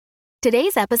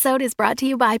Today's episode is brought to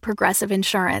you by Progressive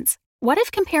Insurance. What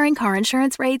if comparing car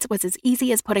insurance rates was as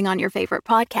easy as putting on your favorite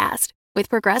podcast? With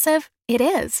Progressive, it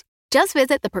is. Just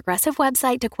visit the Progressive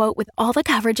website to quote with all the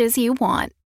coverages you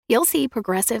want. You'll see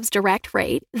Progressive's direct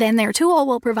rate, then their tool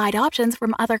will provide options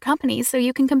from other companies so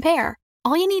you can compare.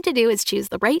 All you need to do is choose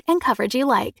the rate and coverage you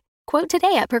like. Quote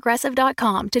today at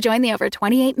Progressive.com to join the over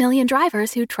 28 million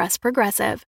drivers who trust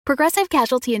Progressive. Progressive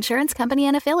Casualty Insurance Company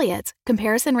and Affiliates.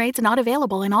 Comparison rates not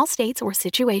available in all states or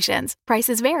situations.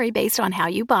 Prices vary based on how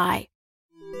you buy.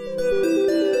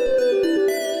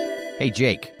 Hey,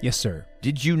 Jake. Yes, sir.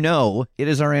 Did you know it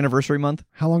is our anniversary month?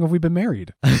 How long have we been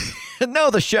married? No,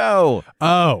 the show.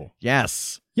 Oh.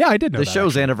 Yes. Yeah, I did know the that.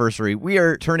 show's actually. anniversary. We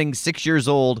are turning 6 years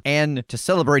old, and to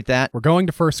celebrate that, We're going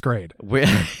to first grade. we're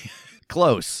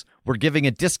close. We're giving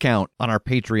a discount on our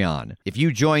Patreon. If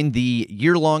you join the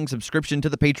year-long subscription to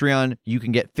the Patreon, you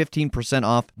can get 15%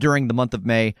 off during the month of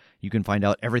May. You can find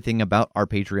out everything about our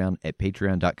Patreon at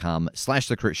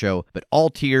patreon.com/thecritshow. But all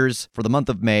tiers for the month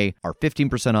of May are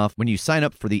 15% off when you sign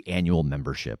up for the annual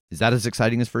membership. Is that as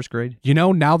exciting as first grade? You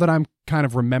know, now that I'm kind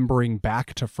of remembering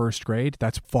back to first grade,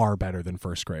 that's far better than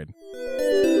first grade.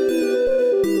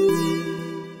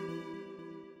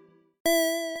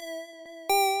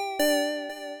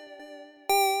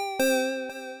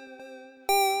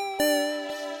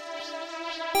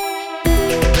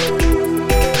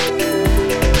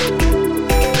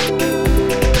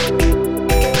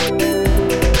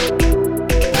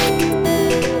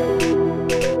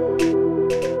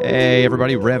 Hey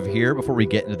everybody, Rev here. Before we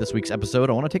get into this week's episode,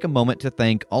 I want to take a moment to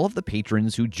thank all of the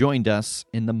patrons who joined us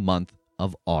in the month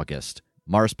of August.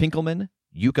 Mars Pinkelman,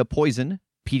 Yuka Poison,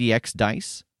 PDX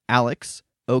Dice, Alex,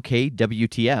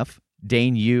 OKWTF,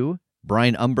 Dane Yu,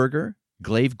 Brian Umberger,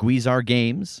 Glaive Guizar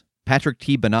Games, Patrick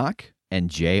T. Bannock, and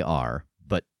JR,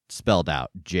 but spelled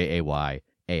out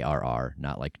Jayarr,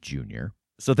 not like Junior.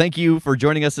 So thank you for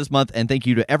joining us this month, and thank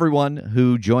you to everyone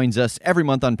who joins us every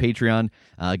month on Patreon.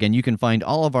 Again, you can find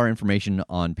all of our information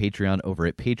on Patreon over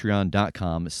at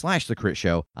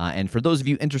patreon.com/thecritshow. And for those of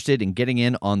you interested in getting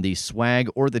in on the swag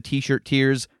or the t-shirt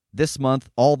tiers, this month,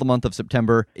 all the month of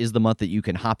September, is the month that you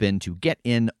can hop in to get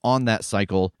in on that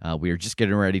cycle. We are just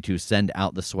getting ready to send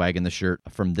out the swag and the shirt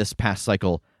from this past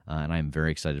cycle, and I'm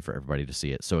very excited for everybody to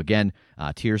see it. So again,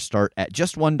 tiers start at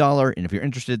just $1, and if you're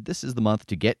interested, this is the month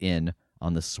to get in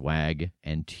on the swag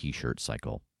and t-shirt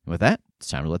cycle. And with that, it's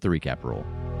time to let the recap roll.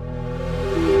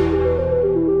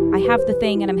 I have the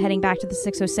thing and I'm heading back to the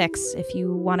 606 if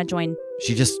you want to join.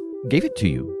 She just gave it to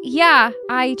you. Yeah,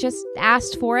 I just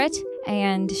asked for it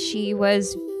and she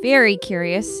was very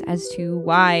curious as to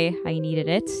why I needed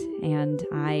it, and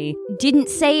I didn't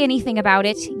say anything about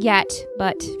it yet,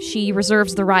 but she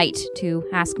reserves the right to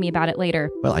ask me about it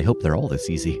later. Well, I hope they're all this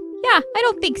easy. Yeah, I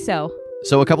don't think so.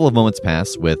 So a couple of moments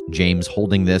pass with James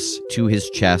holding this to his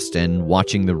chest and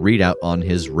watching the readout on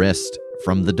his wrist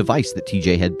from the device that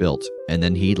TJ had built. And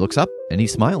then he looks up and he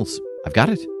smiles. I've got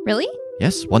it. Really?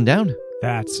 Yes, one down.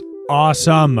 That's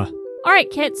awesome. All right,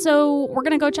 Kit, so we're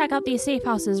going to go check out these safe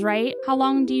houses, right? How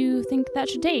long do you think that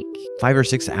should take? 5 or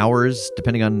 6 hours,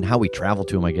 depending on how we travel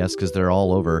to them, I guess, because they're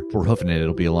all over. If we're hoofing it,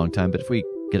 it'll be a long time. But if we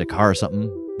get a car or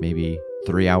something, maybe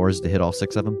 3 hours to hit all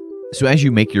 6 of them. So as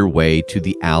you make your way to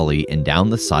the alley and down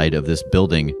the side of this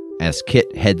building, as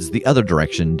Kit heads the other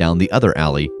direction down the other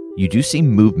alley, you do see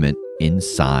movement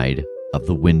inside of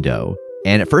the window.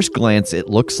 And at first glance, it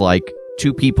looks like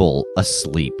 2 people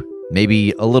asleep,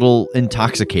 maybe a little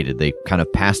intoxicated. They kind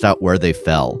of passed out where they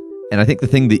fell. And I think the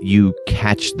thing that you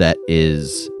catch that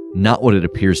is not what it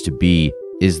appears to be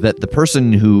is that the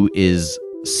person who is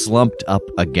slumped up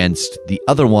against the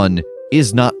other one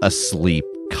is not asleep,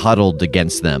 cuddled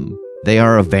against them. They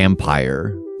are a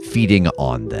vampire feeding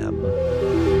on them.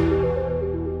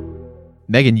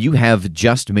 Megan, you have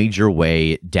just made your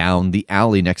way down the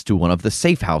alley next to one of the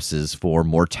safe houses for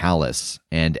Mortalis.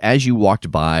 And as you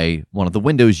walked by one of the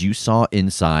windows, you saw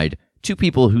inside 2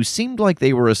 people who seemed like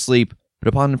they were asleep, but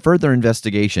upon further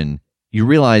investigation, you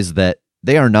realize that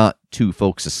they are not 2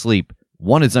 folks asleep.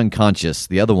 One is unconscious,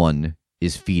 the other one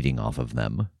is feeding off of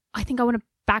them. I think I want to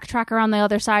backtrack around the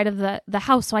other side of the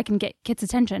house so I can get Kit's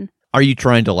attention. Are you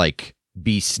trying to,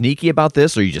 be sneaky about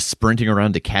this, or are you just sprinting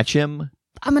around to catch him?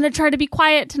 I'm going to try to be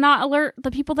quiet to not alert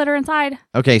the people that are inside.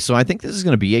 Okay, so I think this is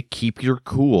going to be a keep your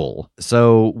cool.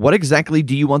 So what exactly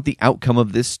do you want the outcome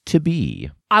of this to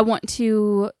be? I want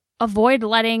to avoid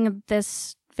letting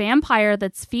this vampire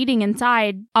that's feeding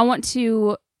inside. I want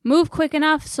to move quick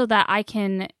enough so that I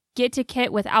can get to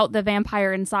Kit without the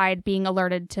vampire inside being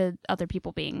alerted to other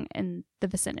people being in the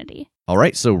vicinity. All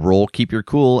right, so roll keep your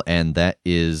cool, and that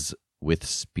is with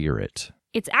spirit.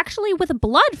 It's actually with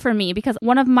blood for me because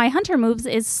one of my hunter moves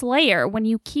is Slayer. When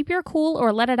you keep your cool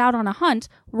or let it out on a hunt,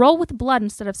 roll with blood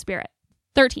instead of spirit.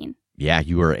 13. Yeah,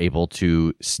 you were able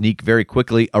to sneak very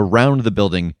quickly around the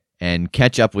building and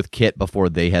catch up with Kit before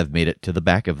they have made it to the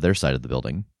back of their side of the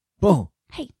building. Oh.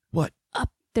 Hey. What?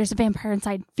 There's a vampire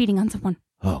inside feeding on someone.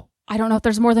 Oh. I don't know if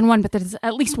there's more than one, but there's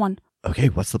at least one. Okay,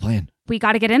 what's the plan? We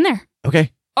got to get in there.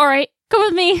 Okay. All right, come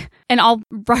with me. And I'll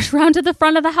rush around to the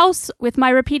front of the house with my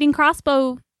repeating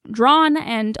crossbow drawn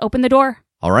and open the door.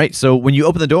 All right, so when you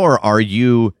open the door, are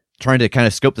you trying to kind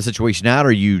of scope the situation out? Or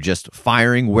are you just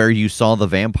firing where you saw the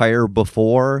vampire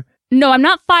before? No, I'm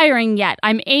not firing yet.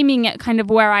 I'm aiming at kind of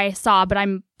where I saw, but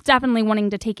I'm definitely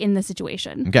wanting to take in the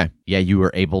situation. Okay. Yeah, you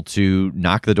were able to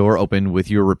knock the door open with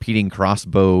your repeating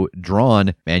crossbow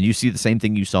drawn, and you see the same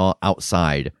thing you saw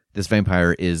outside. This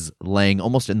vampire is laying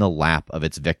almost in the lap of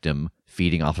its victim,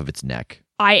 feeding off of its neck.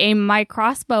 I aim my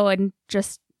crossbow and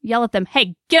just yell at them,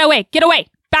 hey, get away,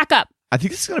 back up. I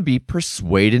think this is going to be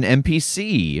persuade an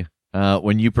NPC.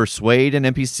 When you persuade an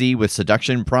NPC with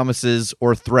seduction, promises,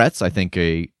 or threats, I think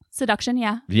Seduction,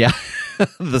 yeah. Yeah,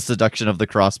 the seduction of the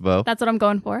crossbow. That's what I'm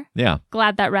going for. Yeah.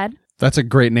 Glad that read. That's a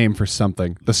great name for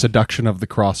something. The seduction of the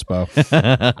crossbow.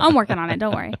 I'm working on it,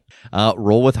 don't worry.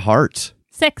 Roll with heart.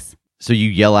 6. So you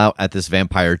yell out at this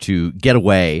vampire to get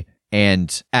away,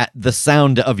 and at the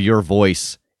sound of your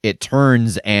voice, it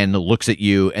turns and looks at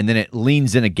you, and then it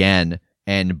leans in again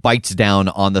and bites down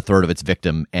on the throat of its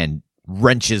victim and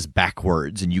wrenches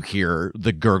backwards, and you hear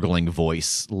the gurgling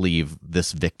voice leave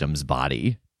this victim's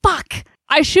body. Fuck!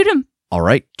 I shoot him. All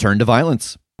right, turn to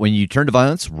violence. When you turn to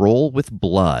violence, roll with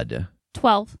blood.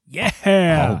 12.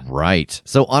 Yeah. All right.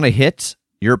 So on a hit,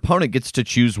 your opponent gets to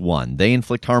choose one. They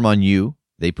inflict harm on you.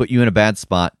 They put you in a bad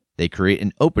spot. They create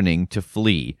an opening to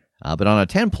flee. But on a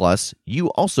 10+, you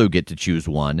also get to choose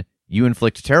one. You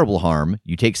inflict terrible harm.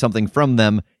 You take something from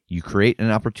them. You create an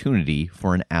opportunity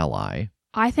for an ally.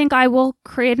 I think I will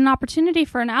create an opportunity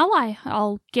for an ally.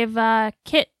 I'll give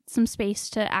Kit some space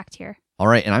to act here. All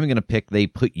right, and I'm going to pick they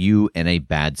put you in a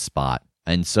bad spot.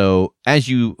 And so as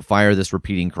you fire this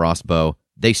repeating crossbow,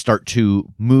 they start to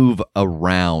move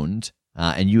around,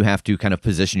 and you have to kind of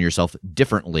position yourself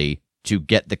differently to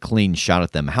get the clean shot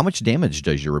at them. How much damage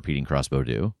does your repeating crossbow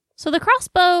do? So the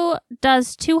crossbow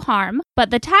does 2 harm, but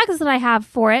the tags that I have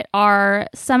for it are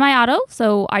semi-auto,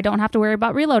 so I don't have to worry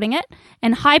about reloading it,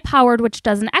 and high-powered, which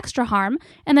does an extra harm.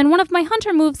 And then one of my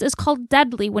hunter moves is called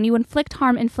Deadly. When you inflict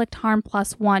harm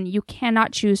 +1. You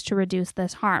cannot choose to reduce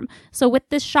this harm. So with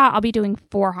this shot, I'll be doing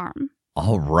 4 harm.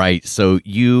 All right, so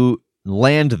you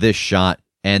land this shot,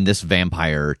 and this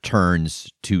vampire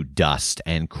turns to dust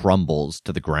and crumbles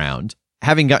to the ground.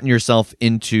 Having gotten yourself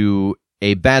into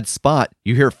a bad spot,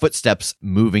 you hear footsteps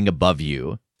moving above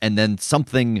you, and then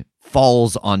something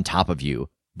falls on top of you.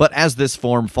 But as this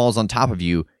form falls on top of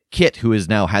you, Kit, who has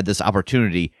now had this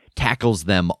opportunity, tackles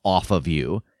them off of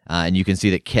you. And you can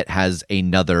see that Kit has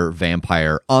another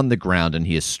vampire on the ground, and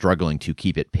he is struggling to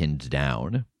keep it pinned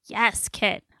down. Yes,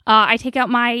 Kit. I take out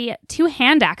my 2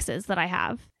 hand axes that I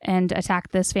have and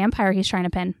attack this vampire he's trying to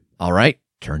pin. All right,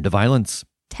 turn to violence.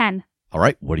 10. All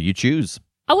right, what do you choose?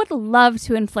 I would love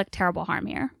to inflict terrible harm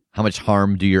here. How much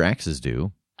harm do your axes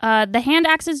do? The hand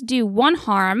axes do 1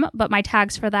 harm, but my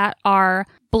tags for that are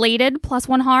bladed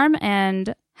 +1 harm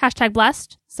and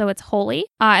 #blessed, so it's holy.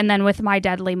 And then with my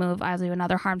deadly move, I'll do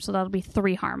another harm, so that'll be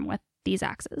 3 harm with these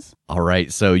axes. All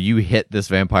right, so you hit this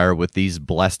vampire with these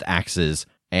blessed axes,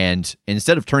 and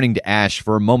instead of turning to ash,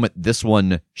 for a moment, this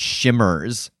one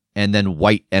shimmers, and then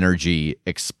white energy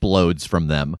explodes from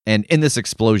them. And in this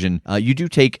explosion, you do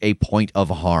take a point of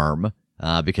harm,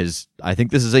 because I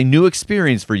think this is a new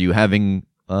experience for you, having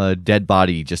a dead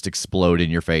body just explode in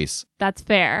your face. That's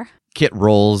fair. Kit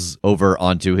rolls over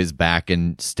onto his back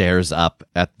and stares up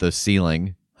at the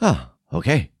ceiling. Huh,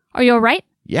 okay. Are you all right?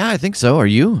 Yeah, I think so. Are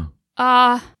you?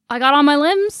 I got on my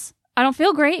limbs. I don't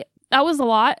feel great. That was a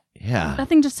lot. Yeah. That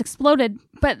thing just exploded,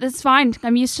 but that's fine.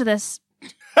 I'm used to this.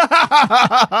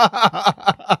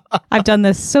 I've done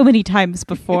this so many times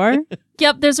before.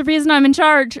 Yep, there's a reason I'm in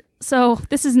charge, so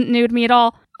this isn't new to me at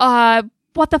all.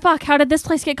 What the fuck? How did this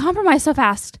place get compromised so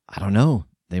fast? I don't know.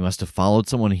 They must have followed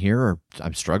someone here, or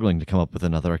I'm struggling to come up with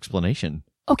another explanation.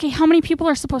 Okay, how many people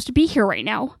are supposed to be here right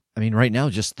now? I mean, right now,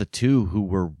 just the 2 who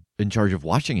were in charge of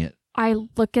watching it. I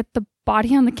look at the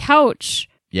body on the couch.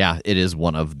 Yeah, it is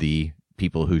one of the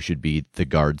people who should be the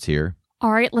guards here.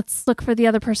 All right, let's look for the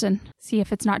other person. See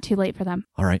if it's not too late for them.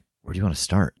 All right, where do you want to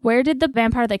start? Where did the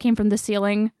vampire that came from the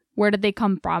ceiling, where did they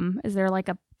come from? Is there like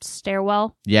a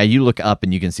stairwell? Yeah, you look up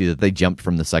and you can see that they jumped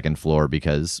from the 2nd floor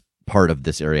because part of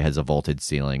this area has a vaulted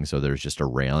ceiling, so there's just a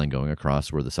railing going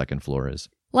across where the 2nd floor is.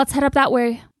 let's head up that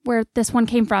way where this one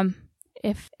came from.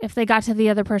 If they got to the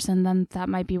other person, then that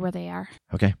might be where they are.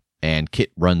 Okay. And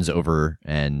Kit runs over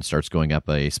and starts going up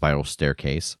a spiral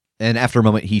staircase. And after a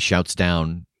moment, he shouts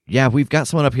down, "Yeah, we've got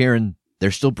someone up here and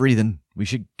they're still breathing. We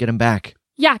should get him back."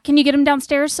 Yeah, can you get him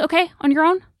downstairs, okay, on your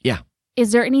own? Yeah.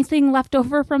 Is there anything left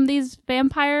over from these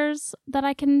vampires that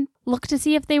I can look to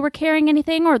see if they were carrying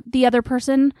anything, or the other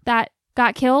person that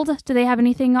got killed? Do they have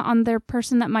anything on their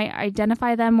person that might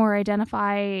identify them or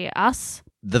identify us?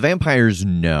 The vampires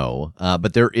know,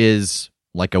 but there is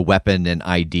like a weapon and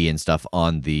ID and stuff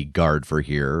on the guard for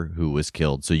here who was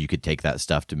killed, so you could take that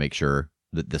stuff to make sure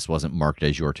that this wasn't marked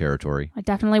as your territory. I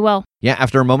definitely will. Yeah,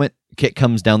 after a moment, Kit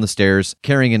comes down the stairs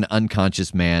carrying an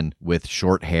unconscious man with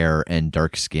short hair and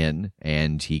dark skin,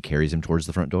 and he carries him towards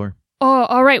the front door. Oh,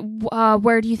 all right.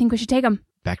 Where do you think we should take him?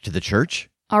 Back to the church?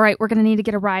 All right, we're going to need to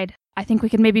get a ride. I think we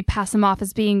could maybe pass him off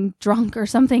as being drunk or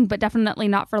something, but definitely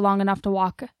not for long enough to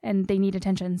walk, and they need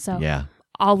attention, so yeah.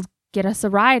 I'll get us a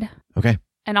ride. Okay.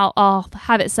 And I'll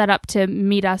have it set up to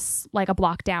meet us like a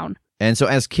block down. And so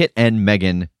as Kit and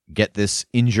Megan get this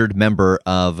injured member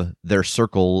of their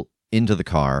circle into the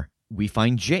car, we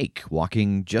find Jake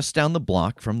walking just down the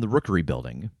block from the Rookery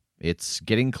building. It's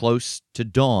getting close to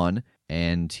dawn,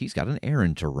 and he's got an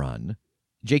errand to run.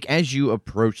 Jake, as you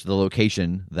approach the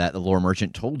location that the lore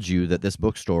merchant told you that this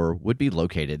bookstore would be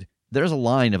located, there's a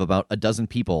line of about a dozen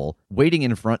people waiting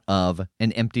in front of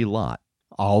an empty lot.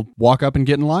 I'll walk up and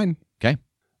get in line. Okay.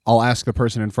 I'll ask the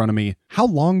person in front of me, how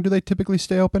long do they typically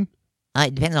stay open?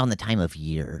 It depends on the time of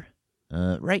year.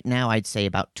 Right now, I'd say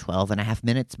about 12.5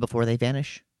 minutes before they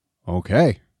vanish.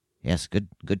 Okay. Yes, good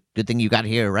thing you got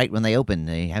here right when they open.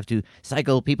 They have to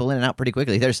cycle people in and out pretty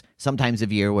quickly. There's some times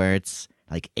of year where it's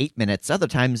like 8 minutes. Other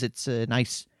times it's a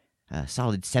nice,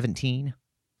 solid 17.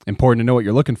 Important to know what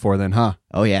you're looking for then, huh?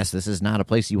 Oh, yes, this is not a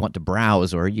place you want to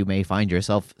browse, or you may find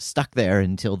yourself stuck there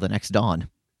until the next dawn.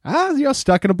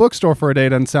 Stuck in a bookstore for a day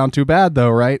doesn't sound too bad, though,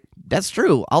 right? That's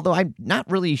true, although I'm not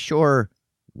really sure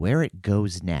where it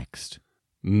goes next.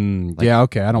 Yeah,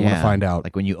 okay, I don't want to find out.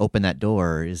 Like when you open that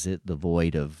door, is it the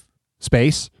void of...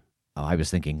 Space? Oh, I was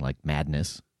thinking like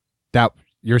madness.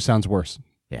 Yours sounds worse.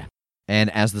 Yeah. And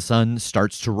as the sun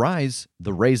starts to rise,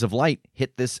 the rays of light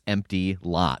hit this empty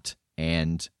lot,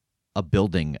 and a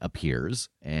building appears,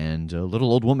 and a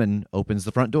little old woman opens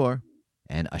the front door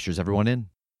and ushers everyone in.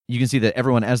 You can see that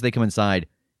everyone, as they come inside,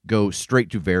 go straight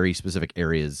to very specific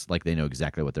areas, like they know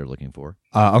exactly what they're looking for.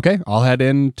 Okay, I'll head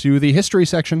into the history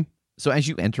section. So as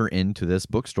you enter into this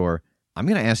bookstore, I'm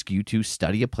going to ask you to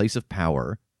study a place of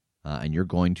power, and you're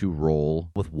going to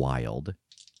roll with wild.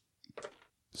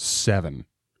 7.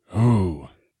 Ooh.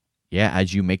 Yeah,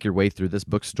 as you make your way through this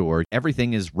bookstore,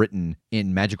 everything is written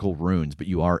in magical runes, but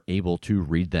you are able to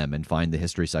read them and find the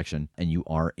history section, and you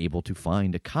are able to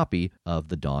find a copy of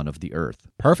The Dawn of the Earth.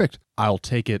 Perfect. I'll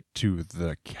take it to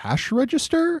the cash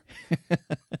register?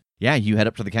 Yeah, you head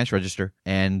up to the cash register,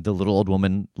 and the little old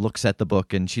woman looks at the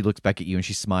book, and she looks back at you, and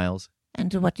she smiles.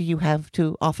 And what do you have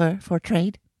to offer for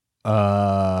trade?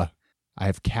 I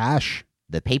have cash.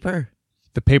 The paper?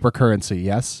 The paper currency,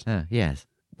 yes? Yes.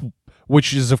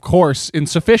 Which is, of course,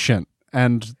 insufficient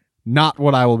and not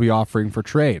what I will be offering for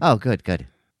trade. Oh, good.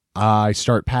 I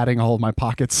start patting all of my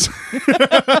pockets.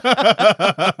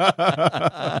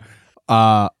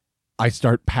 I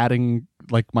start patting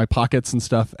like my pockets and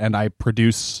stuff, and I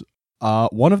produce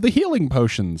one of the healing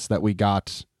potions that we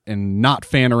got in not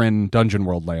Fanarin Dungeon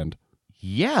World land.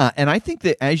 Yeah, and I think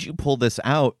that as you pull this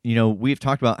out, we've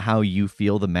talked about how you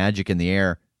feel the magic in the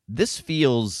air. This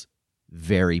feels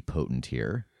very potent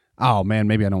here. Oh, man,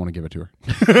 maybe I don't want to give it to her.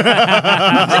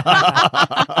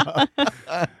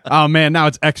 Oh, man, now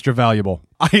it's extra valuable.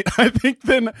 I think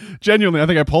then, genuinely, I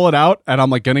think I pull it out, and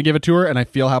I'm, going to give it to her, and I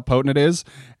feel how potent it is,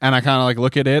 and I kind of,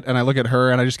 look at it, and I look at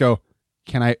her, and I just go,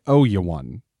 can I owe you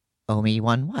one? Owe me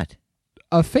one what?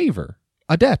 A favor.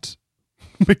 A debt.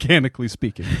 Mechanically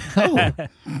speaking. Oh, well,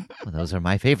 those are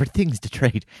my favorite things to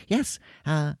trade. Yes,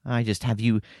 I just have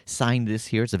you sign this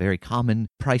here. It's a very common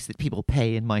price that people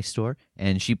pay in my store.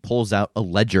 And she pulls out a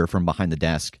ledger from behind the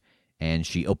desk, and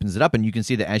she opens it up, and you can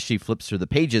see that as she flips through the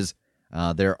pages,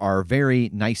 there are very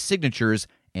nice signatures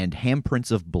and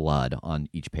handprints of blood on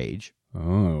each page.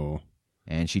 Oh.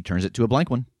 And she turns it to a blank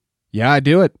one. Yeah, I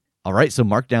do it. All right, so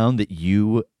mark down that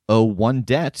you owe one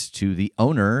debt to the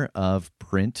owner of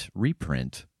Print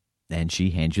Reprint. And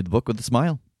she hands you the book with a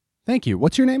smile. Thank you.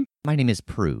 What's your name? My name is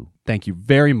Prue. Thank you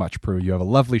very much, Prue. You have a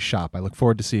lovely shop. I look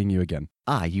forward to seeing you again.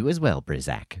 Ah, you as well,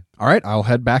 Brizak. All right, I'll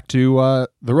head back to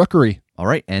the Rookery. All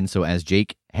right, and so as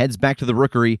Jake heads back to the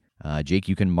Rookery, Jake,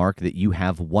 you can mark that you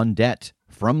have one debt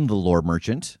from the lore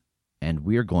merchant, and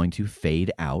we are going to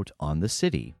fade out on the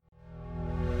city.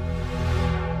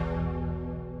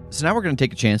 So now we're going to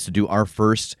take a chance to do our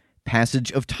first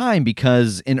passage of time,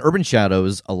 because in Urban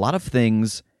Shadows, a lot of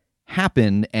things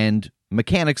happen and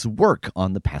mechanics work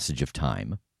on the passage of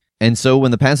time. And so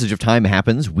when the passage of time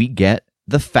happens, we get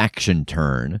the faction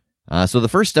turn. So the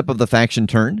first step of the faction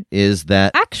turn is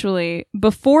that... Actually,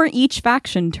 before each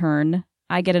faction turn,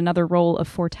 I get another roll of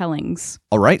foretellings.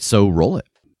 All right, so roll it.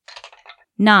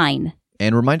 9.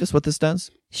 And remind us what this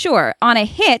does. Sure. On a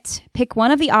hit, pick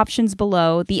one of the options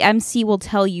below. The MC will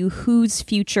tell you whose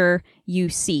future you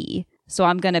see. So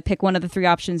I'm going to pick one of the 3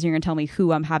 options, and you're going to tell me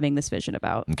who I'm having this vision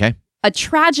about. Okay. A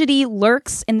tragedy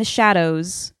lurks in the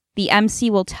shadows. The MC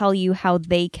will tell you how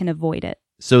they can avoid it.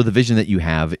 So the vision that you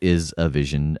have is a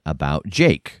vision about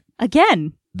Jake.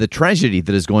 Again. The tragedy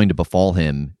that is going to befall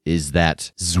him is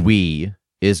that Zui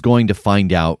is going to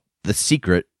find out the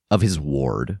secret of his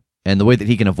ward. And the way that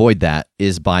he can avoid that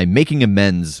is by making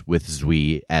amends with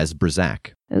Zui as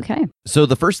Brzak. Okay. So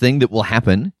the first thing that will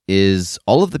happen is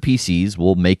all of the PCs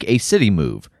will make a city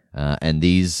move. And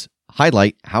these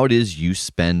highlight how it is you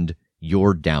spend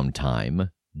your downtime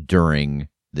during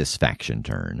this faction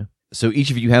turn. So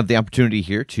each of you have the opportunity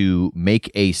here to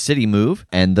make a city move,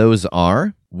 and those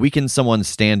are weaken someone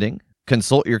standing,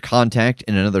 consult your contact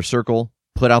in another circle,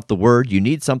 put out the word you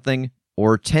need something,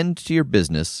 or tend to your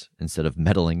business instead of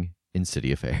meddling in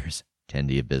city affairs. Tend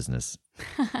to your business.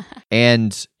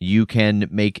 And you can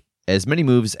make as many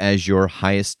moves as your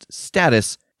highest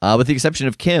status, with the exception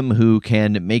of Kim, who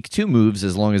can make 2 moves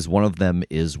as long as one of them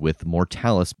is with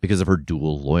Mortalis because of her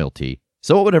dual loyalty.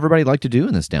 So what would everybody like to do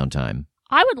in this downtime?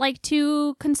 I would like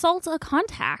to consult a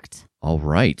contact. All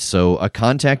right, so a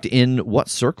contact in what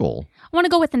circle? I want to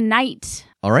go with a knight.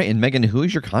 All right, and Megan, who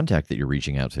is your contact that you're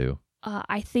reaching out to?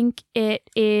 I think it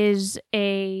is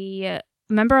a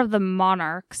member of the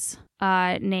Monarchs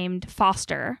named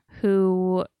Foster,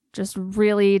 who just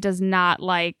really does not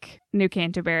like New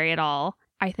Canterbury at all.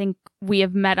 I think we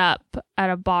have met up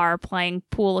at a bar playing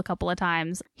pool a couple of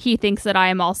times. He thinks that I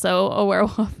am also a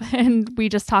werewolf, and we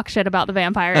just talk shit about the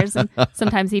vampires, and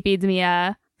sometimes he feeds me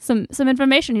some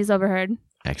information he's overheard.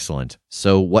 Excellent.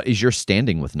 So what is your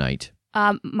standing with Knight?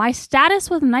 My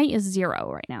status with Knight is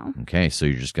 0 right now. Okay, so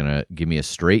you're just going to give me a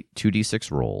straight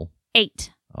 2d6 roll.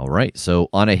 8. All right, so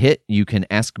on a hit, you can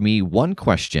ask me one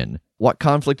question. What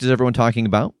conflict is everyone talking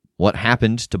about? What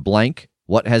happened to blank?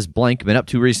 What has blank been up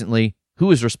to recently?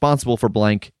 Who is responsible for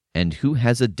blank? And who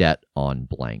has a debt on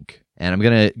blank? And I'm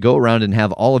going to go around and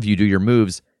have all of you do your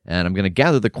moves, and I'm going to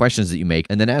gather the questions that you make,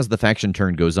 and then as the faction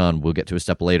turn goes on, we'll get to a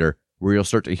step later where you'll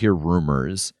start to hear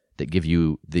rumors that give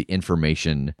you the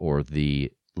information or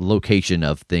the location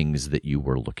of things that you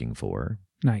were looking for.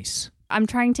 Nice. I'm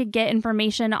trying to get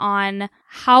information on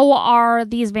how are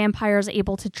these vampires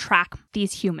able to track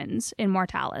these humans in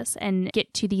Mortalis and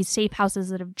get to these safe houses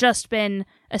that have just been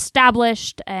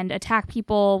established and attack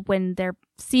people when they're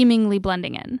seemingly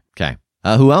blending in. Okay.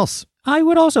 Who else? I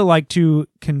would also like to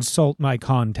consult my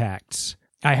contacts.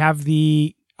 I have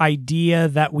the idea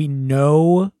that we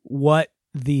know what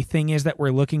the thing is that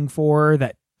we're looking for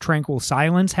that Tranquil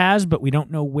Silence has, but we don't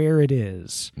know where it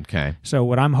is. Okay. So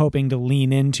what I'm hoping to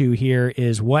lean into here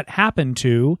is what happened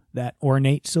to that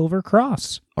ornate silver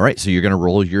cross. All right, so you're going to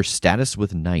roll your status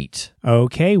with Knight.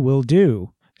 Okay, will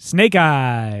do. Snake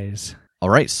Eyes.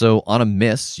 All right, so on a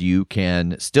miss, you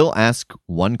can still ask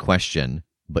one question,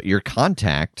 but your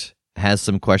contact has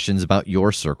some questions about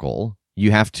your circle.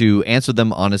 You have to answer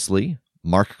them honestly,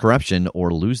 mark corruption,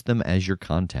 or lose them as your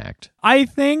contact. I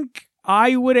think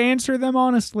I would answer them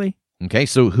honestly. Okay,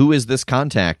 so who is this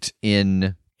contact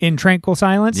in Tranquil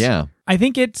Silence? Yeah. I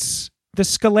think it's the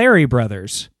Scaleri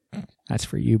brothers. That's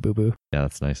for you, boo-boo. Yeah,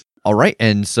 that's nice. All right,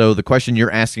 and so the question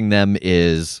you're asking them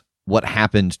is, what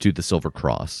happened to the Silver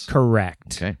Cross?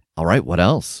 Correct. Okay. All right, what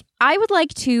else? I would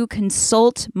like to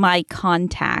consult my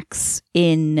contacts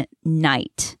in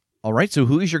Night. All right, so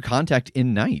who is your contact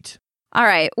in Night? All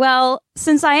right. Well,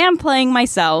 since I am playing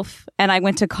myself and I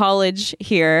went to college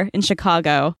here in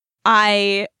Chicago,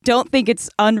 I don't think it's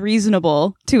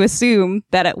unreasonable to assume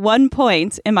that at one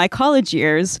point in my college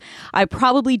years, I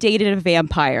probably dated a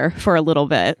vampire for a little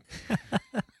bit.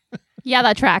 Yeah,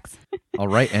 that tracks. All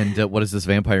right, and what is this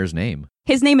vampire's name?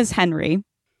 His name is Henry.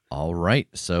 All right,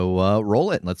 so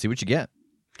roll it and let's see what you get.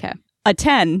 Okay. A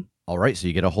 10. All right, so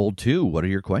you get a hold 2. What are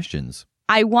your questions?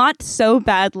 I want so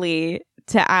badly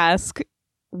to ask,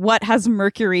 what has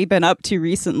Mercury been up to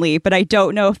recently? But I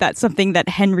don't know if that's something that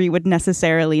Henry would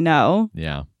necessarily know.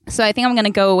 Yeah. So I think I'm going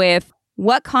to go with,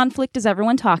 what conflict is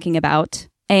everyone talking about?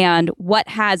 And what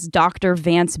has Dr.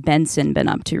 Vance Benson been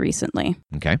up to recently?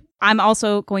 Okay. I'm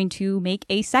also going to make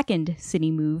a second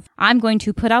city move. I'm going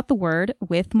to put out the word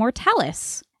with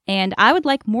Mortalis. And I would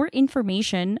like more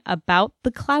information about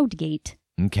the Cloud Gate.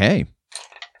 Okay.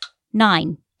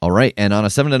 9. All right. And on a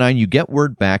 7 to 9, you get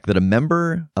word back that a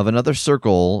member of another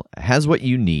circle has what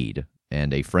you need,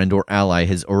 and a friend or ally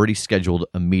has already scheduled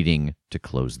a meeting to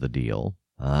close the deal.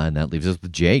 And that leaves us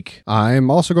with Jake.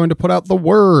 I'm also going to put out the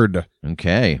word.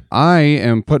 Okay. I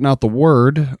am putting out the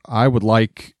word. I would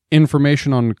like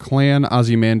information on Clan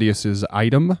Ozymandias'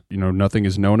 item. Nothing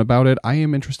is known about it. I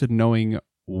am interested in knowing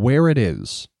where it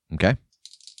is. Okay.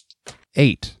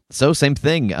 8. So same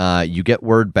thing. You get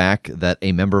word back that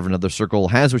a member of another circle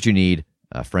has what you need.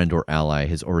 A friend or ally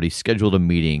has already scheduled a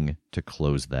meeting to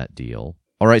close that deal.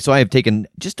 All right, so I have taken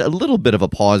just a little bit of a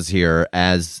pause here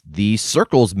as the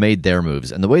circles made their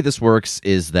moves. And the way this works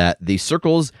is that the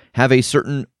circles have a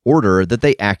certain order that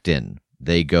they act in.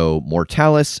 They go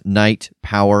Mortalis, Night,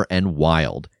 Power, and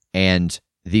Wild. And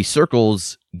the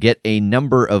circles get a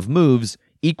number of moves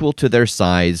equal to their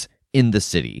size in the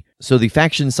city. So the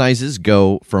faction sizes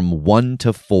go from 1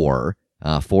 to 4,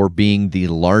 4 being the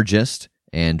largest.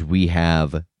 And we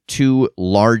have 2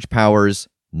 large powers,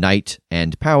 Night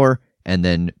and Power, and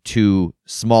then 2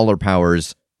 smaller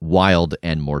powers, Wild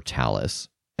and Mortalis.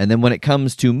 And then when it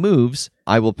comes to moves,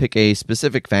 I will pick a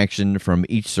specific faction from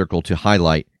each circle to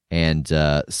highlight, and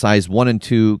size 1 and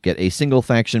 2 get a single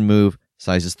faction move,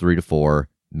 sizes 3 to 4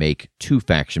 make 2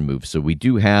 faction moves. So we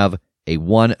do have a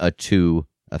 1, a 2,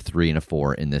 a 3, and a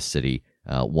 4 in this city,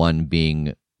 1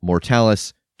 being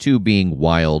Mortalis, 2 being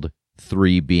Wild,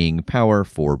 3 being Power,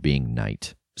 4 being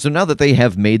Night. So now that they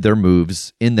have made their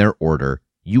moves in their order,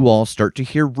 you all start to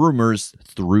hear rumors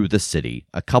through the city.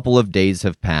 A couple of days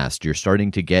have passed. You're starting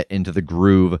to get into the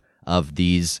groove of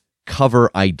these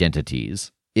cover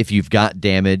identities. If you've got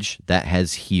damage, that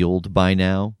has healed by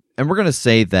now. And we're going to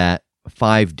say that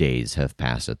 5 days have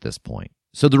passed at this point.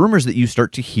 So the rumors that you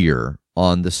start to hear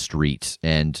on the street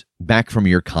and back from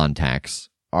your contacts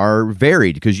are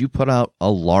varied because you put out a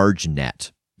large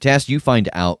net. Tass, you find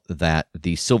out that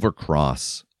the Silver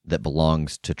Cross that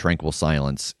belongs to Tranquil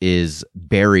Silence is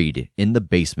buried in the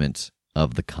basement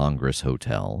of the Congress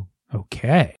Hotel.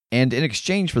 Okay. And in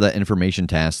exchange for that information,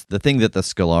 Tass, the thing that the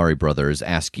Scolari brothers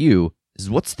ask you is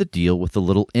what's the deal with the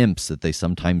little imps that they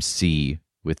sometimes see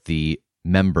with the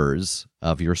members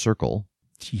of your circle?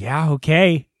 Yeah,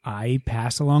 okay. I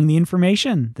pass along the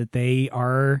information that they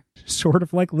are sort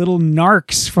of like little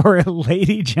narcs for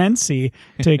Lady Jency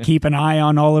to keep an eye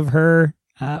on all of her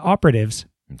operatives.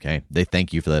 Okay, they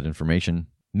thank you for that information.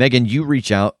 Megan, you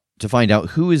reach out to find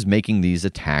out who is making these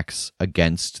attacks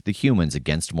against the humans,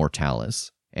 against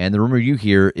Mortalis. And the rumor you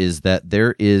hear is that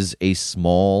there is a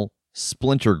small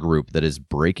splinter group that is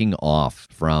breaking off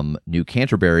from New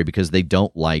Canterbury because they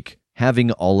don't like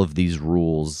having all of these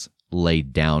rules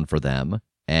laid down for them.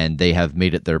 And they have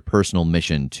made it their personal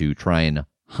mission to try and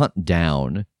hunt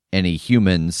down any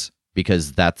humans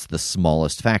because that's the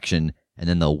smallest faction, and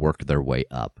then they'll work their way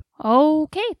up.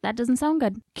 Okay, that doesn't sound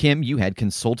good. Kim, you had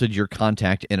consulted your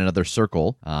contact in another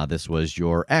circle. This was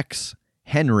your ex,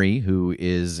 Henry, who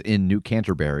is in New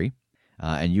Canterbury.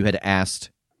 And you had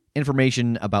asked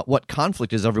information about what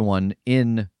conflict is everyone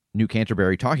in New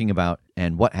Canterbury talking about,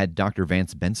 and what had Dr.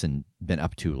 Vance Benson been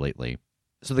up to lately.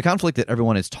 So the conflict that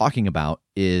everyone is talking about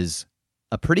is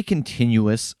a pretty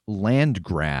continuous land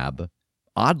grab,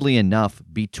 oddly enough,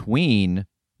 between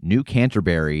New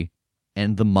Canterbury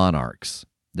and the Monarchs.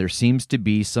 There seems to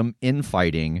be some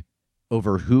infighting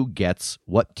over who gets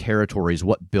what territories,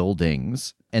 what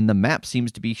buildings, and the map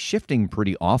seems to be shifting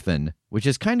pretty often, which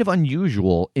is kind of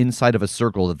unusual inside of a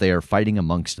circle that they are fighting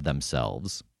amongst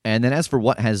themselves. And then as for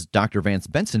what has Dr. Vance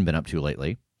Benson been up to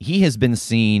lately, he has been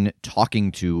seen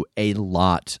talking to a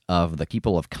lot of the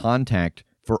people of contact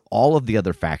for all of the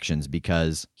other factions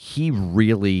because he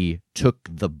really took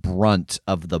the brunt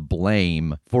of the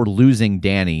blame for losing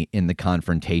Danny in the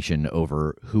confrontation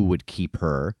over who would keep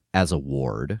her as a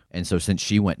ward. And so since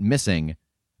she went missing,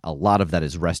 a lot of that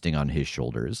is resting on his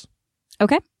shoulders.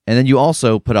 Okay. And then you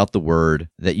also put out the word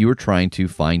that you were trying to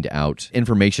find out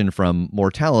information from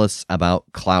Mortalis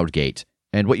about Cloudgate.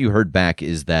 And what you heard back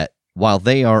is that while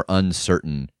they are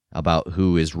uncertain about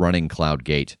who is running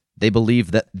Cloudgate, they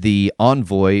believe that the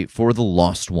envoy for the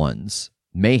Lost Ones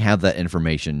may have that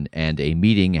information, and a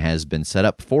meeting has been set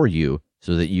up for you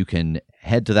so that you can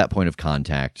head to that point of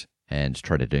contact and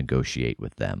try to negotiate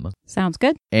with them. Sounds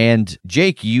good. And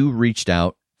Jake, you reached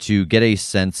out to get a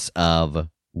sense of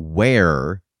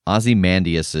where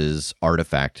Ozymandias'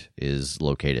 artifact is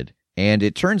located. And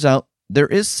it turns out there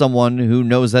is someone who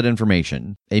knows that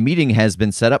information. A meeting has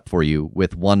been set up for you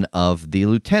with one of the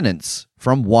lieutenants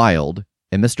from Wild,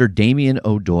 and Mr. Damien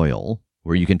O'Doyle,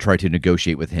 where you can try to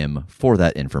negotiate with him for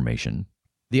that information.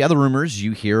 The other rumors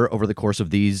you hear over the course of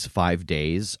these 5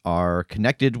 days are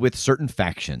connected with certain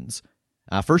factions.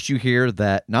 First, you hear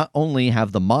that not only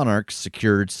have the Monarchs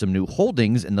secured some new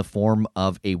holdings in the form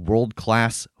of a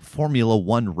world-class Formula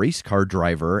One race car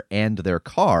driver and their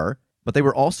car, but they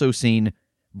were also seen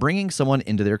bringing someone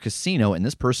into their casino, and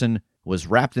this person was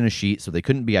wrapped in a sheet so they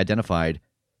couldn't be identified,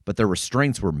 but their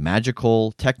restraints were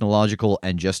magical, technological,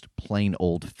 and just plain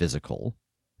old physical.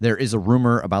 There is a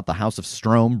rumor about the House of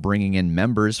Strom bringing in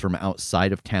members from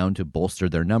outside of town to bolster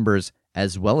their numbers,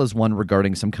 as well as one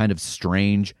regarding some kind of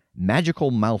strange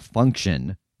magical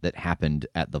malfunction that happened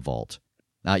at the vault.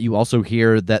 You also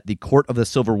hear that the Court of the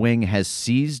Silver Wing has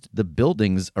seized the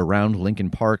buildings around Lincoln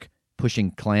Park,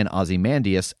 pushing Clan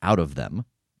Ozymandias out of them.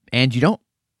 And you don't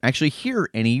actually hear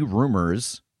any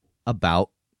rumors about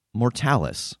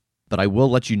Mortalis. But I will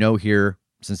let you know here,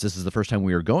 since this is the first time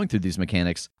we are going through these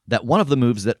mechanics, that one of the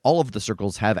moves that all of the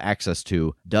circles have access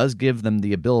to does give them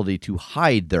the ability to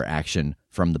hide their action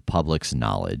from the public's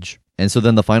knowledge. And so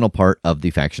then the final part of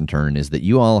the faction turn is that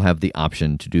you all have the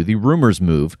option to do the rumors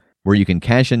move, where you can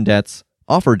cash in debts,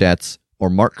 offer debts, or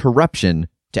mark corruption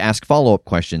to ask follow-up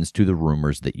questions to the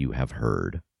rumors that you have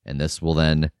heard. And this will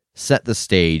then set the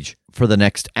stage for the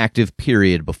next active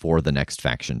period before the next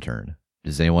faction turn.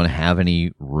 Does anyone have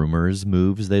any rumors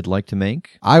moves they'd like to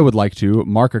make? I would like to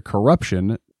mark a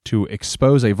corruption to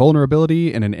expose a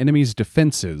vulnerability in an enemy's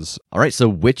defenses. All right, so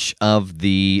which of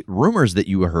the rumors that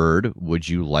you heard would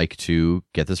you like to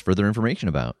get this further information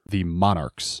about? The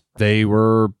Monarchs. They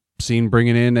were seen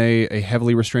bringing in a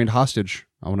heavily restrained hostage.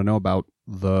 I want to know about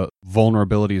the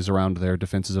vulnerabilities around their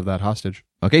defenses of that hostage.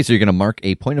 Okay, so you're going to mark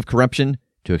a point of corruption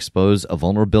to expose a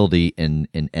vulnerability in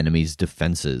an enemy's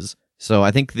defenses. So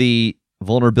I think the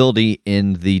vulnerability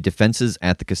in the defenses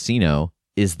at the casino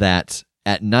is that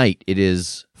at night it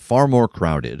is far more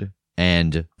crowded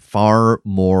and far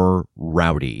more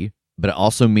rowdy, but it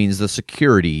also means the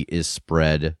security is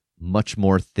spread much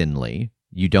more thinly.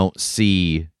 You don't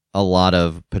see a lot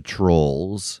of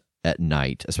patrols at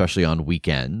night, especially on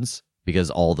weekends, because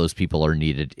all those people are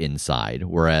needed inside,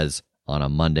 whereas on a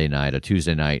Monday night, a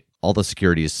Tuesday night, all the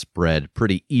security is spread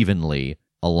pretty evenly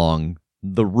along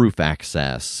the roof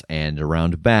access and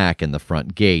around back and the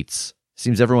front gates.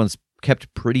 Seems everyone's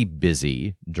kept pretty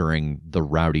busy during the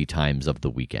rowdy times of the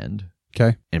weekend.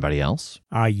 Okay. Anybody else?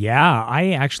 Yeah,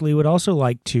 I actually would also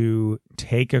like to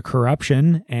take a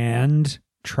corruption and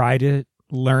try to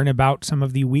learn about some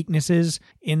of the weaknesses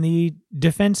in the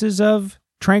defenses of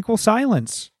Tranquil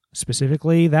Silence,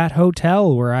 specifically that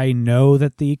hotel where I know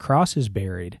that the cross is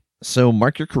buried. So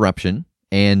mark your corruption,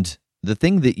 and the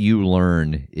thing that you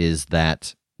learn is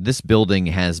that this building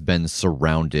has been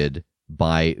surrounded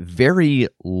by very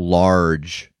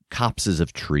large copses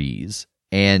of trees,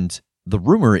 and the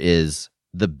rumor is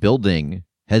the building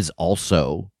has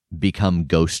also become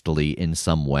ghostly in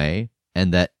some way,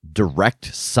 and that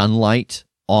direct sunlight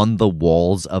on the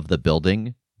walls of the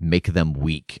building make them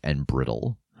weak and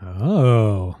brittle.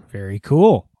 Oh, very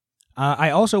cool.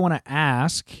 I also want to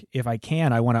ask, if I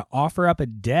can, I want to offer up a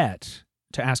debt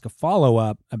to ask a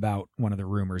follow-up about one of the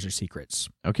rumors or secrets.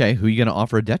 Okay, who are you going to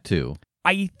offer a debt to?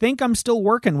 I think I'm still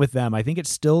working with them. I think it's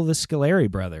still the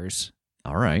Scaleri brothers.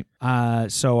 All right.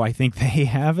 So I think they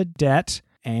have a debt,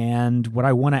 and what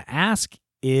I want to ask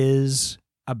is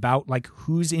about like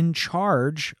who's in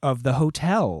charge of the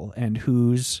hotel and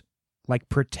who's like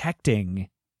protecting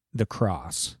the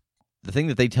cross. The thing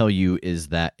that they tell you is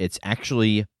that it's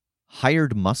actually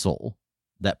hired muscle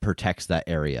that protects that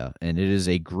area, and it is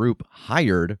a group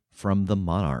hired from the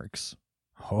Monarchs.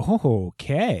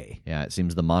 Okay. Yeah, it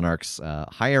seems the Monarchs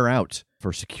hire out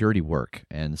for security work,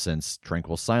 and since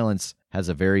Tranquil Silence has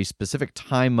a very specific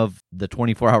time of the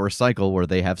 24-hour cycle where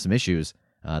they have some issues,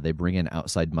 they bring in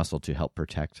outside muscle to help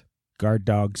protect. Guard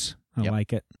dogs. I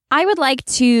like it. I would like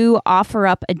to offer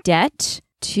up a debt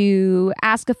to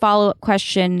ask a follow-up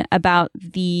question about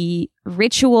the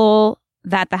ritual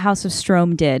that the House of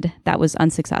Strom did that was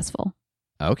unsuccessful.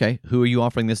 Okay, who are you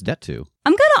offering this debt to?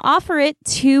 I'm going to offer it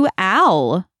to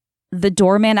Al, the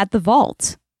doorman at the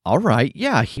vault. All right,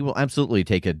 yeah, he will absolutely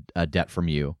take a debt from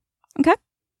you. Okay.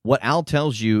 What Al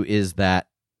tells you is that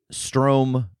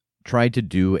Strom tried to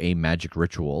do a magic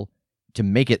ritual to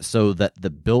make it so that the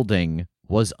building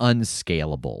was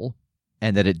unscalable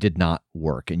and that it did not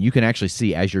work. And you can actually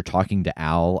see as you're talking to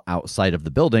Al outside of the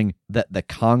building that the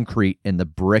concrete and the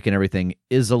brick and everything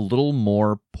is a little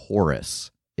more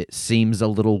porous. It seems a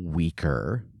little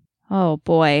weaker. Oh,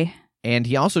 boy. And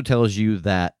he also tells you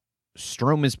that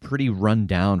Strom is pretty run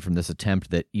down from this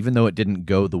attempt, that even though it didn't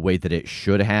go the way that it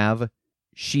should have,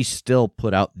 she still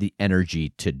put out the energy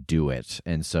to do it.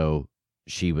 And so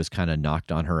she was kind of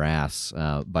knocked on her ass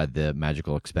by the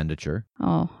magical expenditure.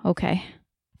 Oh, okay.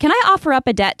 Can I offer up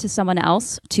a debt to someone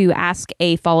else to ask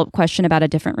a follow-up question about a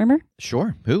different rumor?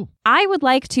 Sure. Who? I would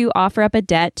like to offer up a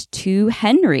debt to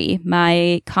Henry,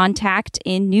 my contact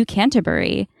in New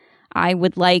Canterbury. I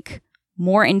would like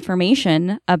more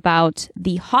information about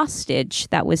the hostage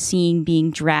that was seen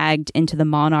being dragged into the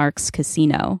Monarch's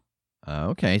casino.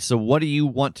 Okay, so what do you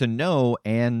want to know?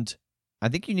 And I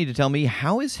think you need to tell me,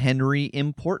 how is Henry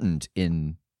important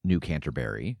in New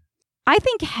Canterbury? I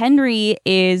think Henry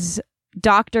is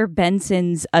Dr.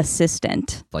 Benson's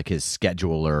assistant. Like his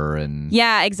scheduler and...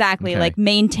 Yeah, exactly. Okay. Like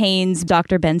maintains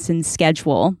Dr. Benson's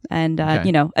schedule. And,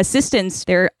 assistants,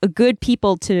 they're good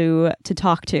people to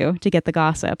talk to get the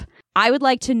gossip. I would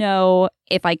like to know,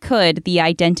 if I could, the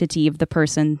identity of the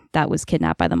person that was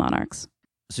kidnapped by the Monarchs.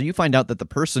 So you find out that the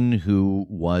person who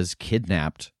was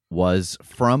kidnapped was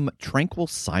from Tranquil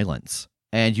Silence.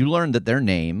 And you learn that their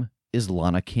name is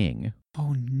Lana King.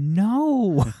 Oh,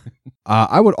 no.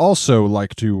 I would also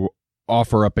like to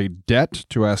offer up a debt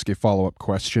to ask a follow-up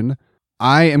question.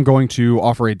 I am going to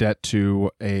offer a debt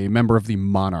to a member of the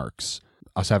Monarchs.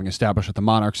 Us having established that the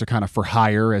Monarchs are kind of for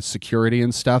hire as security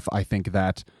and stuff, I think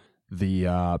that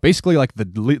the basically like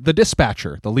the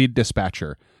dispatcher, the lead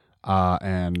dispatcher,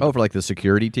 and for like the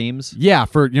security teams? yeah,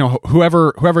 for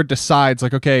whoever decides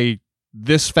like, okay,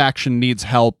 this faction needs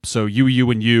help, so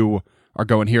you and you are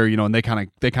going here, and they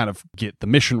kind of get the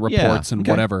mission reports and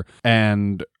okay. whatever.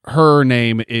 And her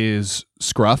name is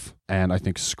Scruff, and I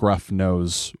think Scruff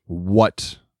knows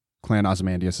what Clan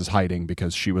Ozymandias is hiding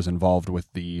because she was involved with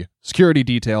the security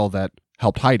detail that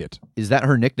helped hide it. Is that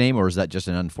her nickname, or is that just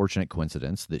an unfortunate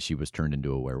coincidence that she was turned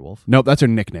into a werewolf? Nope, that's her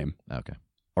nickname. Okay.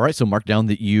 All right, so mark down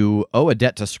that you owe a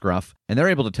debt to Scruff, and they're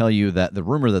able to tell you that the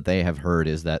rumor that they have heard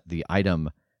is that the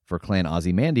item for Clan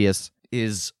Ozymandias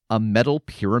is a metal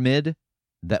pyramid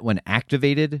that, when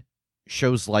activated,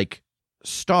 shows like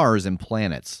stars and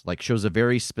planets, like shows a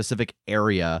very specific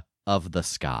area of the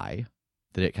sky,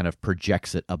 that it kind of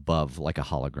projects it above like a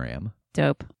hologram.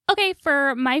 Dope. Okay,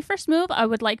 for my first move, I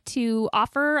would like to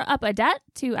offer up a debt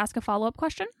to ask a follow-up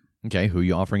question. Okay, who are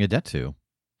you offering a debt to?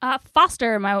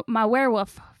 Foster, my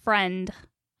werewolf friend.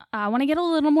 I want to get a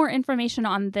little more information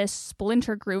on this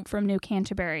splinter group from New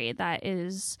Canterbury that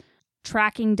is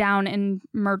tracking down and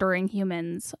murdering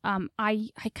humans. I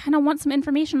kind of want some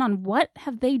information on what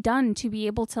have they done to be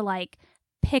able to like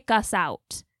pick us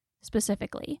out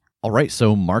specifically. All right,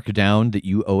 so mark down that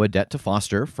you owe a debt to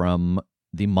Foster from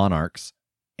the Monarchs.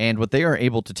 And what they are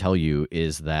able to tell you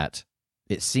is that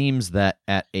it seems that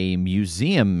at a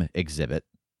museum exhibit,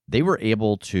 they were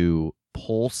able to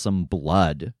pull some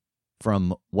blood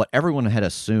from what everyone had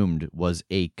assumed was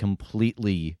a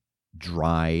completely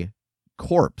dry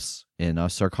corpse in a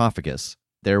sarcophagus.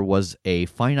 There was a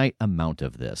finite amount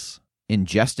of this.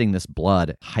 Ingesting this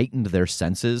blood heightened their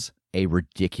senses a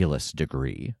ridiculous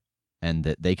degree, and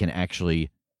that they can actually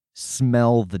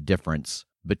smell the difference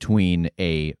between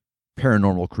a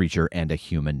paranormal creature and a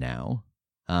human now.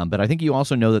 But I think you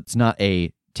also know that it's not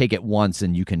a take it once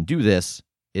and you can do this.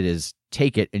 It is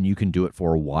take it and you can do it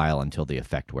for a while until the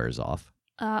effect wears off.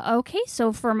 Okay,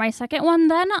 so for my second one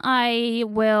then, I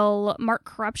will mark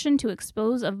corruption to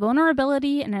expose a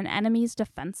vulnerability in an enemy's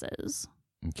defenses.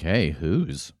 Okay,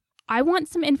 whose? I want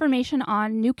some information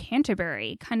on New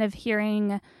Canterbury, kind of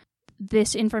hearing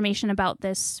this information about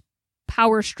this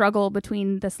power struggle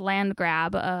between this land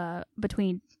grab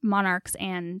between Monarchs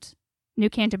and New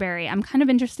Canterbury. I'm kind of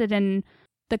interested in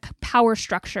the power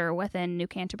structure within New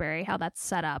Canterbury, how that's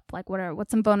set up. Like,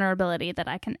 what's some vulnerability that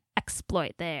I can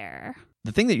exploit there?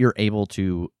 The thing that you're able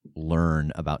to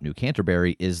learn about New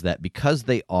Canterbury is that because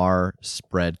they are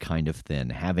spread kind of thin,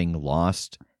 having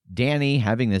lost Danny,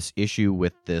 having this issue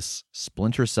with this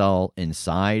splinter cell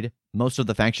inside, most of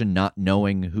the faction not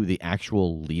knowing who the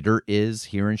actual leader is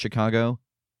here in Chicago,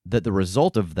 that the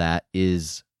result of that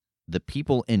is the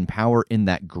people in power in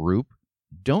that group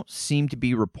don't seem to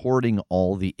be reporting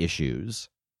all the issues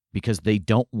because they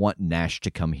don't want Nash to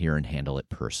come here and handle it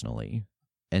personally.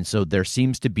 And so there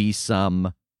seems to be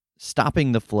some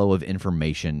stopping the flow of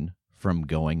information from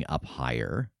going up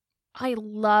higher. I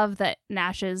love that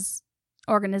Nash's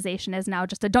organization is now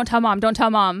just a don't tell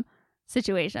mom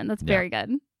situation. That's very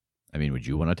good. I mean, would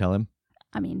you want to tell him?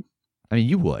 I mean,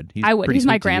 you would. I would. He's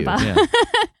my grandpa. Yeah.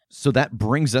 So that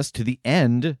brings us to the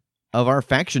end of our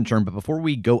faction turn. But before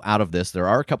we go out of this, there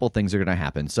are a couple things that are going to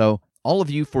happen. So all of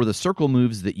you, for the circle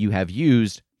moves that you have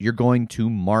used, you're going to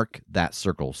mark that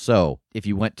circle. So if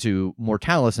you went to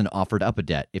Mortalis and offered up a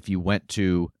debt, if you went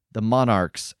to the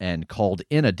Monarchs and called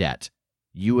in a debt,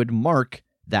 you would mark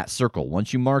that circle.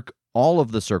 Once you mark all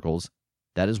of the circles,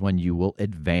 that is when you will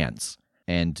advance.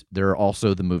 And there are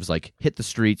also the moves like hit the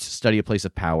streets, study a place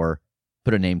of power,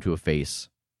 put a name to a face,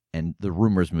 and the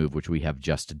rumors move, which we have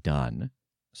just done.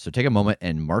 So take a moment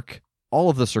and mark all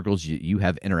of the circles you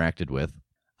have interacted with.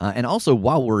 And also,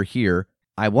 while we're here,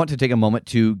 I want to take a moment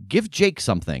to give Jake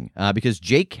something, because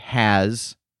Jake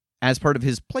has, as part of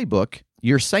his playbook,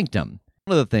 your sanctum.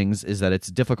 One of the things is that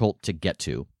it's difficult to get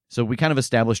to. So we kind of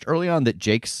established early on that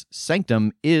Jake's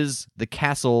sanctum is the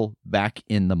castle back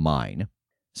in the mine.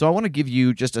 So I want to give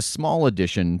you just a small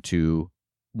addition to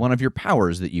one of your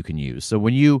powers that you can use. So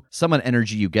when you summon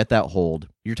energy, you get that hold.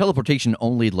 Your teleportation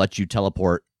only lets you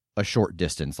teleport a short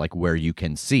distance, like where you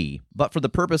can see. But for the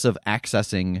purpose of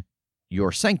accessing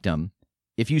your sanctum,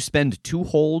 if you spend 2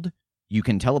 hold, you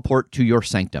can teleport to your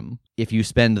sanctum. If you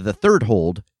spend the 3rd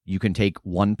hold, you can take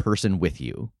 1 person with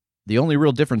you. The only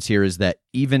real difference here is that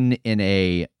even in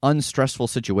a unstressful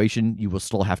situation, you will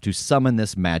still have to summon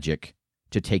this magic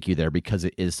to take you there because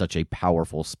it is such a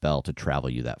powerful spell to travel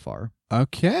you that far.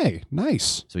 Okay,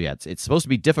 nice. So yeah, it's supposed to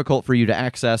be difficult for you to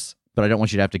access, but I don't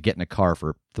want you to have to get in a car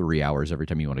for 3 hours every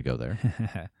time you want to go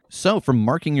there. So from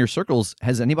marking your circles,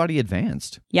 has anybody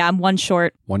advanced? Yeah, I'm 1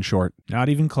 short. 1 short. Not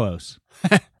even close.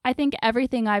 I think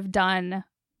everything I've done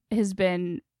has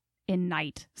been in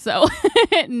night. So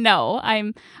no,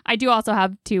 I do also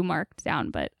have 2 marked down,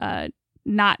 but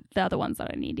not the other ones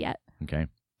that I need yet. Okay.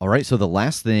 All right, so the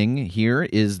last thing here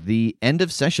is the end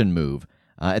of session move.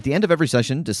 At the end of every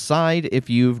session, decide if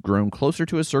you've grown closer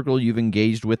to a circle you've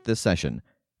engaged with this session.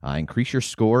 Increase your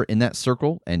score in that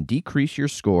circle and decrease your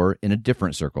score in a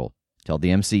different circle. Tell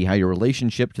the MC how your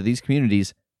relationship to these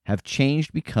communities have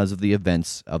changed because of the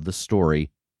events of the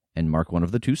story, and mark one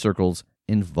of the 2 circles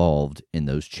involved in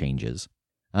those changes.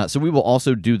 So we will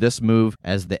also do this move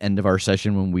as the end of our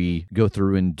session when we go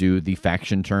through and do the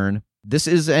faction turn. This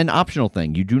is an optional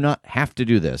thing. You do not have to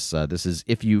do this. This is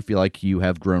if you feel like you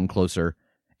have grown closer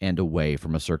and away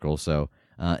from a circle. So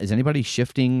is anybody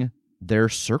shifting their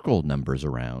circle numbers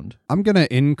around? I'm going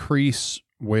to increase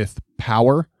with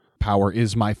power. Power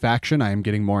is my faction. I am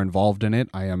getting more involved in it.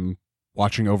 I am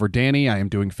watching over Danny. I am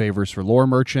doing favors for Lore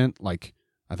Merchant. Like,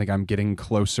 I think I'm getting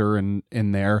closer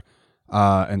in there.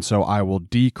 And so I will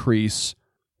decrease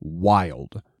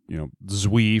Wild. You know,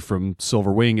 Zui from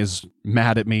Silver Wing is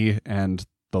mad at me, and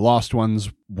the Lost Ones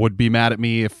would be mad at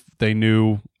me if they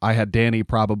knew I had Danny,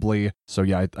 probably. So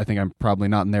yeah, I think I'm probably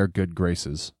not in their good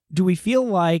graces. Do we feel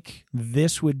like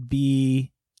this would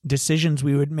be decisions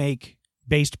we would make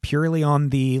based purely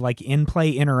on the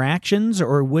in-play interactions,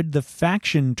 or would the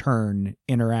faction turn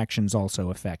interactions also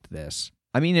affect this?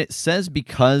 I mean, it says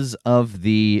because of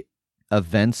the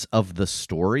events of the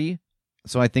story,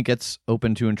 so I think it's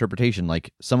open to interpretation.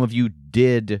 Like, some of you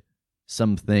did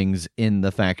some things in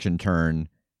the faction turn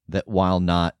that, while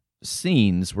not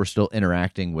scenes, were still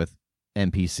interacting with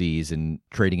NPCs and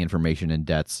trading information and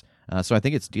debts. So I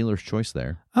think it's dealer's choice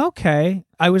there. Okay.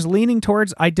 I was leaning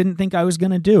towards I didn't think I was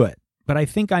going to do it, but I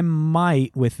think I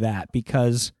might with that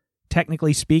because,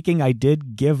 technically speaking, I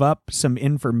did give up some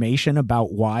information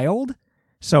about Wild.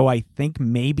 So I think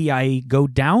maybe I go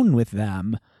down with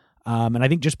them. And I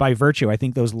think just by virtue, I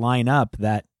think those line up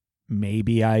that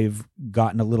maybe I've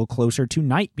gotten a little closer to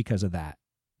night because of that.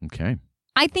 Okay.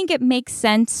 I think it makes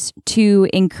sense to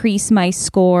increase my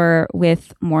score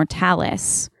with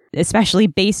Mortalis, especially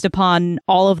based upon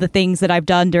all of the things that I've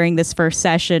done during this first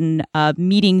session,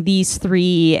 meeting these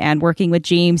 3 and working with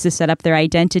James to set up their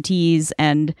identities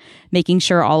and making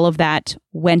sure all of that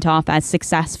went off as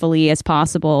successfully as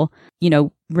possible. You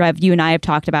know, Rev, you and I have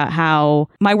talked about how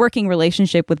my working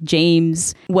relationship with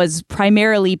James was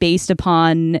primarily based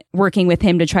upon working with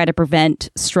him to try to prevent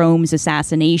Strome's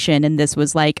assassination. And this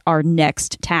was like our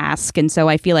next task. And so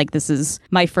I feel like this is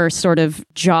my first sort of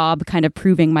job kind of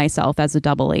proving myself as a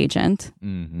double agent.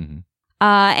 Mm-hmm.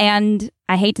 And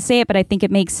I hate to say it, but I think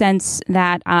it makes sense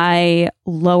that I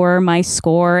lower my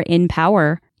score in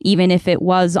power. Even if it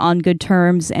was on good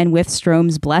terms and with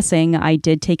Strome's blessing, I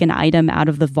did take an item out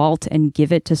of the vault and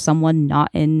give it to someone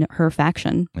not in her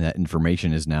faction. And that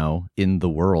information is now in the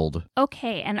world.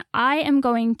 Okay, and I am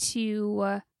going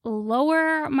to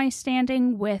lower my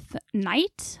standing with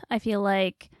Night. I feel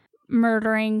like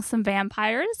murdering some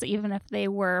vampires, even if they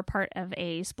were part of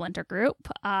a splinter group,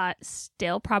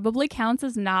 still probably counts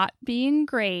as not being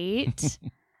great.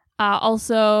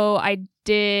 Also, I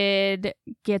did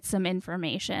get some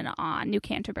information on New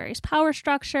Canterbury's power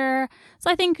structure. So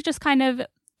I think just kind of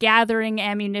gathering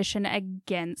ammunition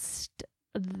against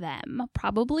them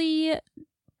probably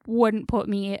wouldn't put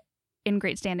me in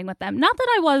great standing with them. Not that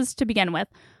I was to begin with,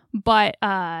 but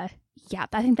yeah,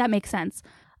 I think that makes sense.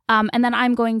 And then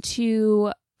I'm going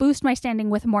to boost my standing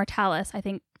with Mortalis. I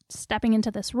think stepping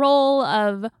into this role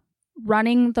of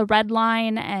running the red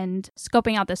line and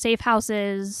scoping out the safe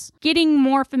houses, getting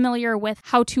more familiar with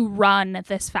how to run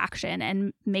this faction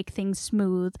and make things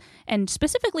smooth, and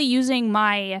specifically using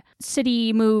my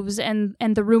city moves and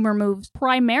the rumor moves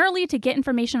primarily to get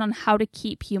information on how to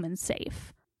keep humans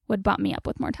safe would bump me up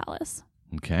with Mortalis.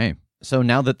 Okay. So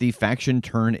now that the faction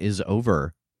turn is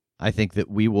over, I think that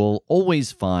we will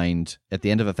always find, at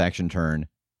the end of a faction turn,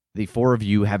 the four of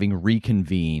you having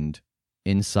reconvened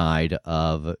inside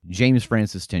of James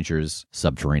Francis Tincher's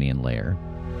subterranean lair.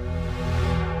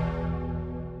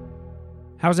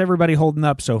 How's everybody holding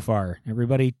up so far?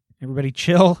 Everybody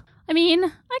chill? I mean, I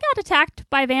got attacked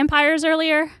by vampires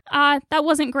earlier. That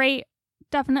wasn't great.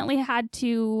 Definitely had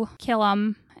to kill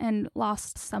them and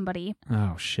lost somebody.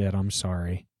 Oh shit, I'm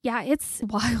sorry. Yeah, it's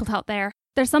wild out there.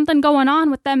 There's something going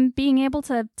on with them being able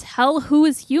to tell who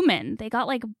is human. They got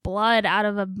like blood out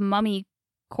of a mummy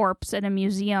corpse in a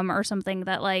museum or something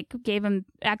that like gave them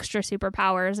extra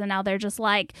superpowers, and now they're just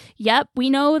like, yep, we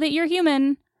know that you're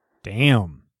human.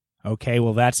 Damn. Okay,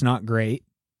 well that's not great,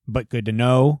 but good to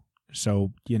know.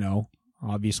 So,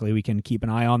 obviously we can keep an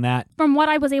eye on that. From what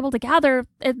I was able to gather,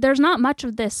 there's not much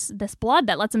of this blood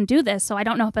that lets them do this, so I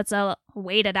don't know if it's a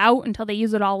wait it out until they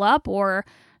use it all up, or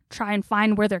try and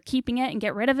find where they're keeping it and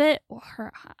get rid of it,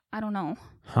 or I don't know.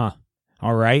 Huh.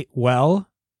 All right, well,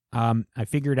 I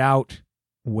figured out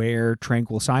where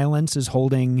Tranquil Silence is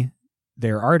holding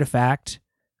their artifact.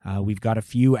 We've got a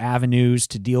few avenues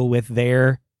to deal with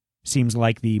there. Seems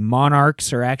like the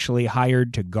monarchs are actually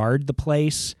hired to guard the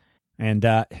place. And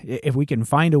if we can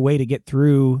find a way to get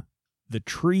through the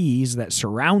trees that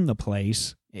surround the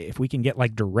place, if we can get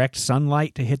like direct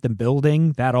sunlight to hit the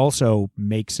building, that also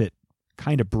makes it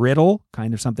kind of brittle,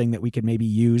 kind of something that we could maybe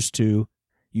use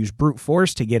brute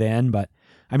force to get in. But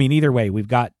I mean, either way, we've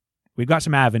got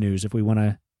some avenues. If we want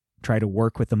to try to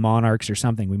work with the monarchs or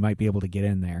something, we might be able to get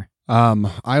in there.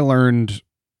 I learned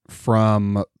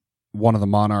from one of the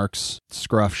monarchs,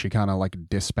 Scruff, she kind of like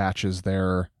dispatches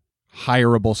their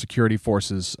hireable security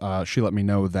forces. She let me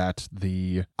know that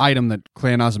the item that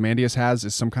Clan Ozymandias has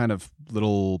is some kind of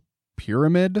little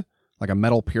pyramid, like a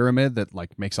metal pyramid that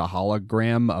like makes a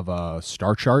hologram of a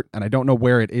star chart. And I don't know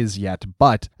where it is yet,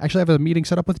 but actually I have a meeting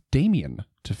set up with Damien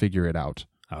to figure it out.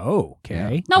 Oh,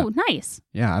 okay. Yeah. No, nice.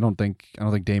 Yeah, I don't think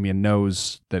Damien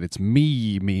knows that it's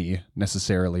me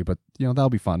necessarily, but that'll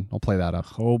be fun. I'll play that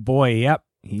up. Oh boy, yep.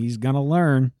 He's gonna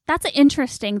learn. That's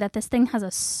interesting that this thing has a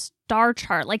star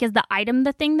chart. Like, is the item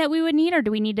the thing that we would need, or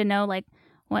do we need to know like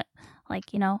what,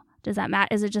 like, does that matter?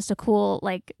 Is it just a cool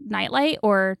like nightlight,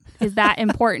 or is that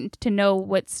important to know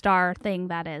what star thing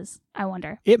that is? I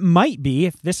wonder. It might be.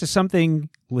 If this is something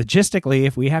logistically,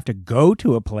 if we have to go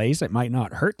to a place, it might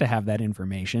not hurt to have that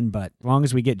information, but as long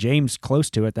as we get James close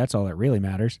to it, that's all that really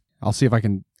matters. I'll see if we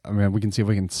can see if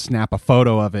we can snap a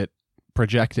photo of it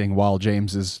projecting while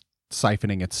James is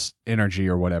siphoning its energy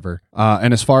or whatever.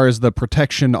 And as far as the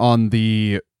protection on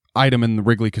the item in the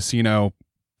Wrigley Casino,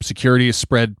 security is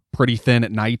spread pretty thin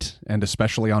at night and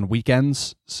especially on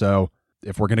weekends. So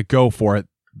if we're going to go for it,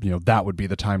 that would be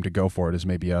the time to go for it, is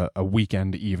maybe a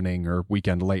weekend evening or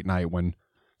weekend late night when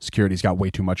security's got way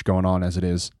too much going on as it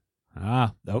is.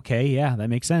 Ah, okay. Yeah, that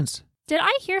makes sense. Did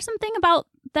I hear something about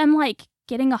them like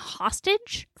getting a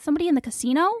hostage? Somebody in the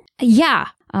casino? Yeah.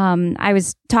 I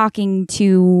was talking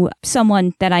to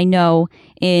someone that I know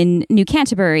in New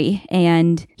Canterbury,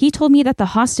 and he told me that the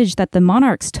hostage that the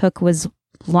monarchs took was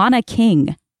Lana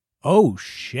King. Oh,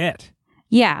 shit.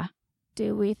 Yeah.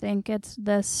 Do we think it's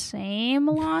the same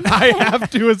Lana? I have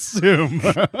to assume.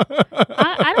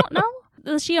 I don't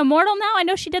know. Is she immortal now? I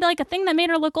know she did like a thing that made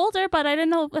her look older, but I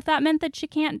didn't know if that meant that she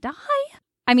can't die.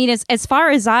 I mean, as far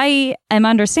as I am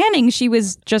understanding, she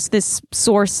was just this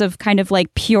source of kind of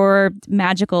like pure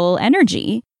magical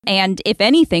energy. And if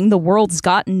anything, the world's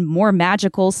gotten more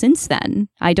magical since then.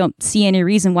 I don't see any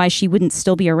reason why she wouldn't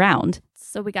still be around.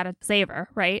 So we gotta save her,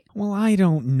 right? Well, I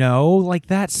don't know. Like,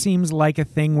 that seems like a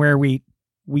thing where we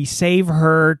save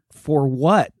her for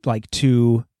what? Like,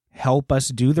 to help us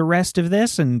do the rest of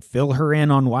this and fill her in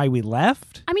on why we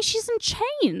left? I mean, she's in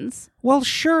chains. Well,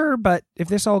 sure, but if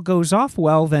this all goes off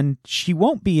well, then she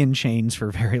won't be in chains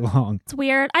for very long. It's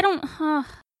weird.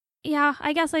 Yeah,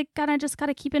 I guess I just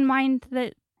gotta keep in mind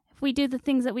that if we do the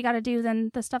things that we gotta do, then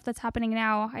the stuff that's happening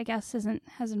now, I guess, isn't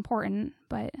as important,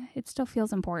 but it still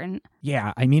feels important.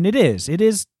 Yeah, I mean, it is. It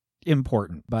is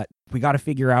important, but we got to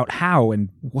figure out how and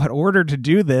what order to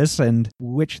do this and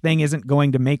which thing isn't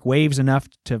going to make waves enough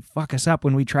to fuck us up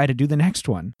when we try to do the next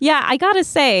one. Yeah, I gotta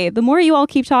say, the more you all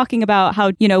keep talking about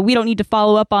how, we don't need to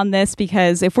follow up on this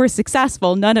because if we're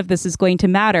successful, none of this is going to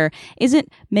matter,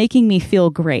 isn't making me feel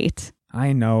great.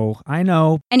 I know.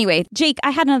 Anyway, Jake,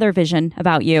 I had another vision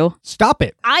about you. Stop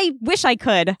it. I wish I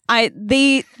could.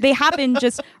 They happen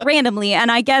just randomly, and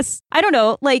I guess I don't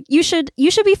know. Like you should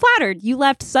be flattered. You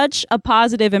left such a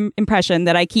positive impression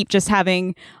that I keep just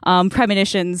having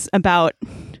premonitions about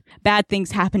bad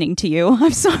things happening to you.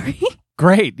 I'm sorry.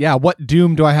 Great. Yeah. What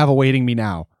doom do I have awaiting me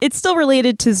now? It's still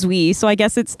related to Zui, so I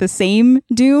guess it's the same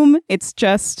doom. It's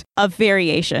just a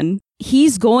variation.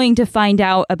 He's going to find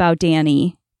out about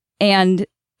Danny. And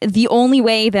the only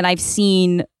way that I've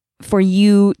seen for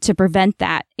you to prevent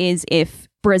that is if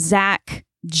Brazak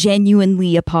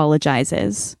genuinely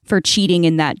apologizes for cheating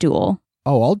in that duel.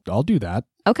 Oh, I'll do that.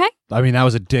 Okay. I mean, that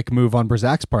was a dick move on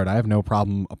Brazak's part. I have no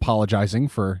problem apologizing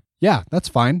for... Yeah, that's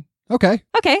fine. Okay.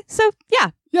 Okay, so yeah.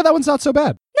 Yeah, that one's not so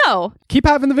bad. No. Keep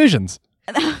having the visions.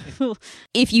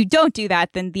 If you don't do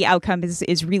that, then the outcome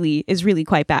is really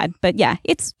quite bad. But yeah,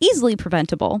 it's easily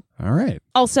preventable. All right.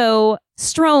 Also,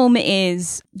 Strom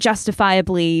is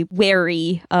justifiably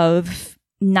wary of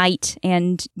Knight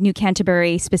and New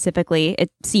Canterbury specifically.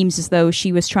 It seems as though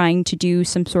she was trying to do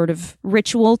some sort of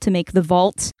ritual to make the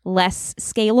vault less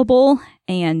scalable,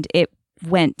 and it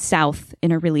went south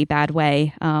in a really bad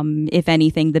way. If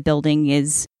anything, the building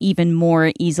is even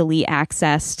more easily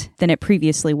accessed than it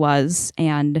previously was,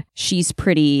 and she's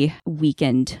pretty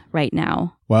weakened right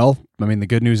now. Well, I mean, the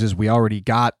good news is we already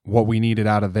got what we needed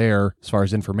out of there as far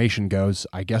as information goes.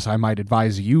 I guess I might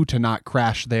advise you to not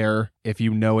crash there if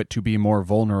you know it to be more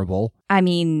vulnerable. I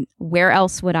mean, where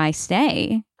else would I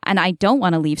stay? And I don't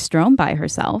want to leave Strom by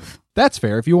herself. That's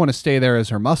fair. If you want to stay there as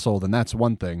her muscle, then that's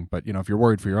one thing. But, if you're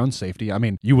worried for your own safety, I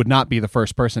mean, you would not be the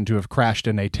first person to have crashed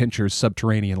in a Tincture's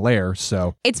subterranean lair,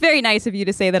 so... It's very nice of you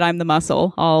to say that I'm the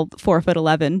muscle, all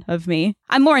 4'11" of me.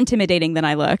 I'm more intimidating than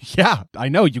I look. Yeah, I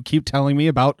know. You keep telling me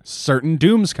about certain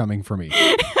dooms coming for me.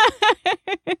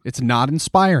 It's not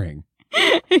inspiring.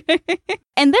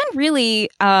 And then really,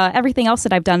 everything else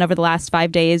that I've done over the last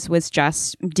 5 days was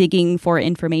just digging for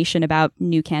information about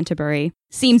New Canterbury.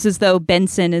 Seems as though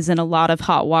Benson is in a lot of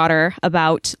hot water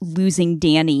about losing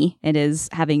Danny and is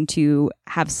having to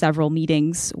have several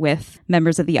meetings with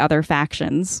members of the other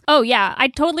factions. Oh, yeah. I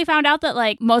totally found out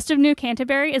that, most of New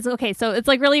Canterbury is... Okay, so it's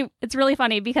really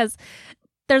funny because...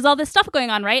 there's all this stuff going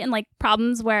on, right? And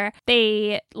problems where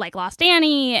they lost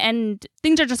Danny and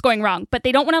things are just going wrong, but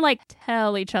they don't want to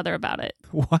tell each other about it.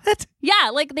 What?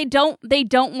 Yeah, they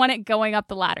don't want it going up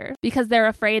the ladder because they're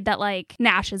afraid that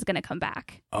Nash is going to come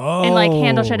back and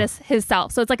handle shit as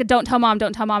himself. So it's a don't tell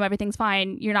mom, everything's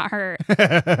fine. You're not hurt.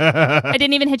 I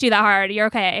didn't even hit you that hard. You're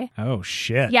okay. Oh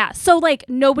shit. Yeah, so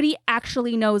nobody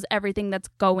actually knows everything that's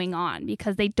going on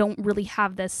because they don't really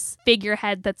have this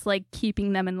figurehead that's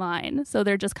keeping them in line. So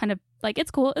they're just kind of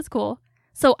it's cool.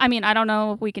 So, I mean, I don't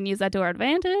know if we can use that to our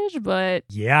advantage, but...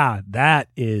 Yeah, that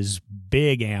is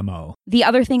big ammo. The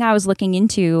other thing I was looking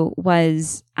into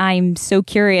was I'm so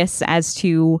curious as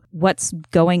to what's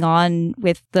going on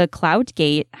with the Cloud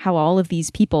Gate, how all of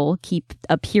these people keep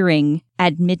appearing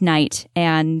at midnight.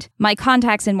 And my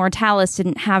contacts in Mortalis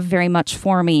didn't have very much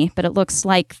for me, but it looks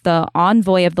like the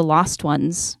envoy of the Lost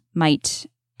Ones might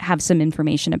have some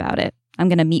information about it. I'm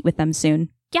going to meet with them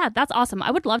soon. Yeah, that's awesome.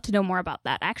 I would love to know more about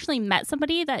that. I actually met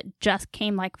somebody that just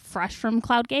came fresh from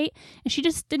Cloudgate, and she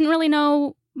just didn't really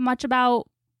know much about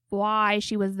why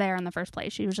she was there in the first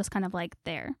place. She was just kind of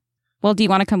there. Well, do you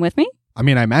want to come with me? I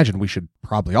mean, I imagine we should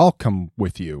probably all come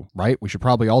with you, right? We should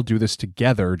probably all do this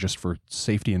together just for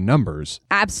safety in numbers.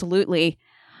 Absolutely.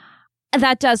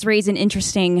 That does raise an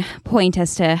interesting point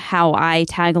as to how I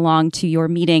tag along to your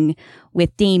meeting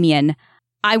with Damien.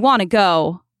 I want to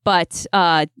go. But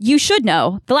you should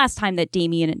know, the last time that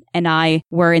Damien and I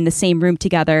were in the same room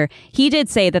together, he did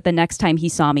say that the next time he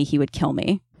saw me, he would kill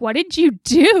me. What did you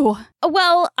do?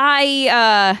 Well,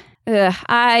 I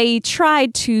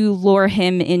tried to lure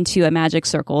him into a magic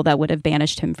circle that would have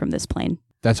banished him from this plane.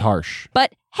 That's harsh.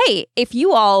 But hey, if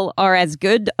you all are as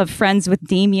good of friends with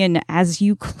Damien as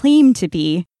you claim to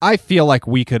be... I feel like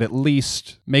we could at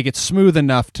least make it smooth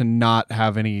enough to not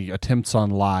have any attempts on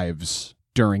lives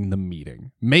during the meeting.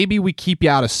 Maybe we keep you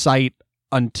out of sight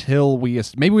until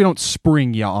maybe we don't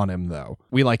spring you on him, though.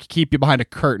 We keep you behind a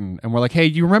curtain and we're hey,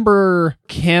 you remember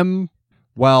Kim?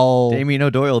 Well... Damien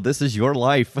O'Doyle, this is your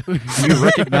life. You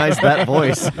recognize that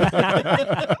voice.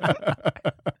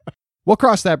 We'll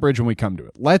cross that bridge when we come to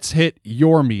it. Let's hit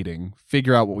your meeting,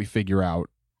 figure out what we figure out,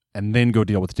 and then go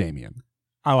deal with Damien.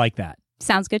 I like that.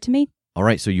 Sounds good to me. All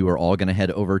right, so you are all going to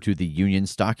head over to the Union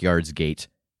Stockyards gate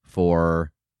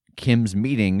for Kim's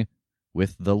meeting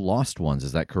with the Lost Ones.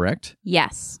 Is that correct?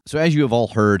 Yes. So as you have all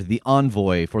heard, the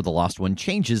envoy for the Lost One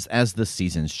changes as the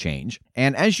seasons change.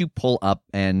 And as you pull up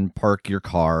and park your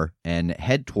car and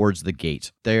head towards the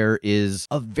gate, there is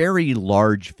a very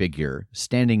large figure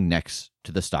standing next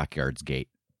to the Stockyards gate.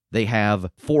 They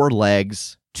have 4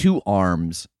 legs, 2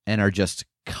 arms, and are just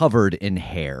covered in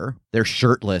hair. They're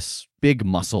shirtless, big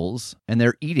muscles, and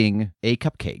they're eating a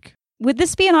cupcake. Would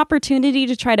this be an opportunity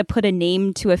to try to put a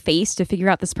name to a face to figure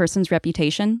out this person's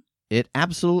reputation? It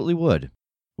absolutely would.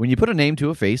 When you put a name to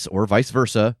a face, or vice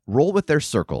versa, roll with their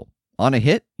circle. On a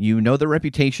hit, you know their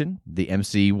reputation. The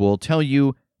MC will tell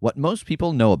you what most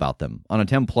people know about them. On a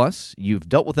 10+, you've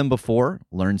dealt with them before,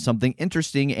 learned something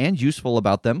interesting and useful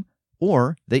about them,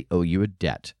 or they owe you a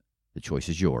debt. The choice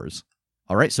is yours.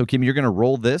 All right, so Kim, you're going to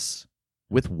roll this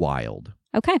with Wild.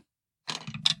 Okay.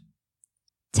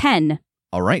 10.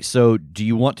 All right, so do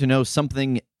you want to know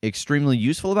something extremely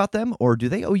useful about them, or do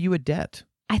they owe you a debt?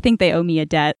 I think they owe me a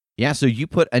debt. Yeah, so you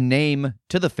put a name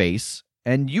to the face,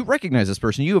 and you recognize this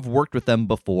person. You have worked with them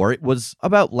before. It was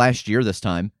about last year this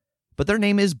time, but their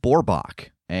name is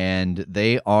Borbach, and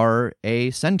they are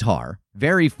a centaur.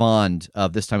 Very fond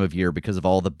of this time of year because of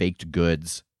all the baked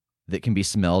goods that can be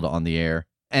smelled on the air.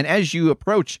 And as you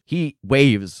approach, he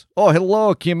waves. Oh,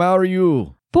 hello, Kim, how are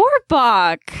you?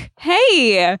 Borbach!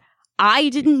 Hey! I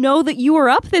didn't know that you were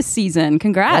up this season.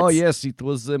 Congrats. Oh, yes, it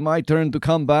was my turn to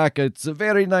come back. It's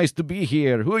very nice to be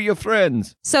here. Who are your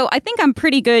friends? So I think I'm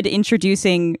pretty good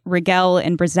introducing Rigel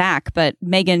and Brazak, but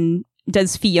Megan,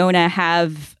 does Fiona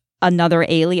have another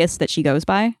alias that she goes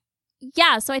by?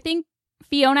 Yeah, so I think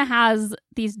Fiona has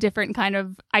these different kind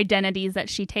of identities that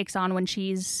she takes on when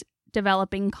she's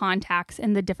developing contacts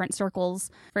in the different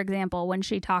circles. For example, when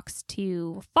she talks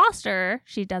to Foster,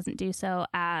 she doesn't do so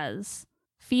as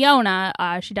Fiona,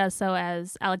 she does so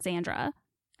as Alexandra.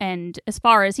 And as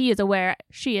far as he is aware,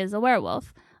 she is a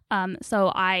werewolf.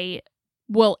 So I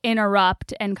will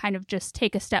interrupt and kind of just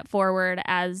take a step forward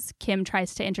as Kim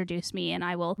tries to introduce me, and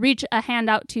I will reach a hand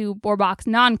out to Borbach's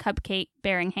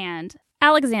non-cupcake-bearing hand.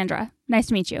 Alexandra, nice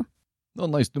to meet you. Oh,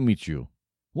 nice to meet you.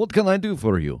 What can I do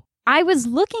for you? I was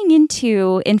looking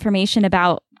into information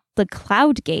about the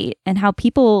Cloud Gate and how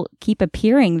people keep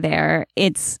appearing there.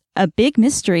 It's a big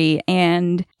mystery,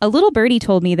 and a little birdie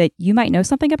told me that you might know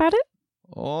something about it.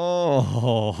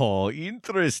 Oh,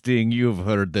 interesting. You've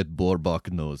heard that Borbach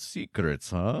knows secrets,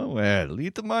 huh? Well,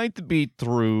 it might be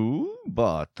true,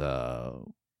 but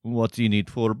what do you need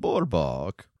for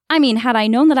Borbach? I mean, had I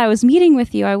known that I was meeting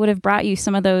with you, I would have brought you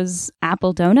some of those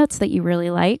apple donuts that you really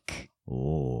like.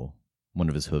 Oh, one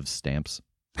of his hoof stamps.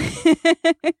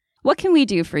 What can we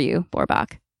do for you,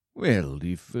 Borbach? Well,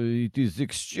 if it is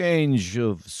exchange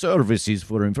of services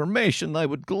for information, I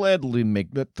would gladly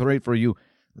make that trade for you.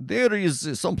 There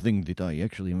is something that I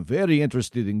actually am very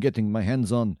interested in getting my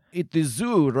hands on. At the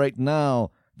zoo right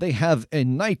now, they have a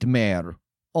nightmare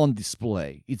on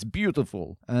display. It's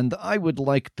beautiful, and I would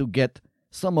like to get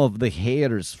some of the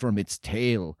hairs from its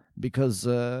tail, because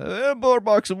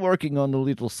Borbach's working on a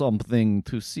little something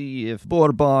to see if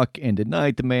Borbach and a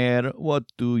nightmare, what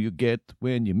do you get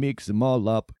when you mix them all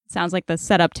up? Sounds like the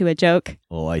setup to a joke.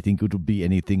 Oh, I think it would be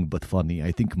anything but funny.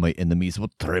 I think my enemies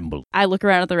would tremble. I look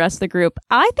around at the rest of the group.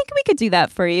 I think we could do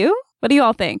that for you. What do you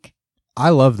all think?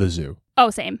 I love the zoo. Oh,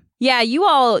 same. Yeah, you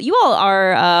all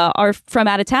are from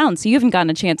out of town, so you haven't gotten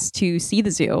a chance to see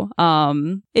the zoo.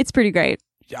 It's pretty great.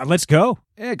 Yeah, let's go.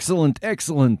 Excellent,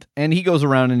 excellent. And he goes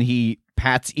around and he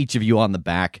pats each of you on the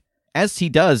back. As he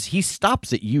does, he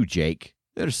stops at you, Jake.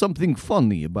 There's something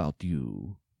funny about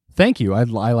you. Thank you. I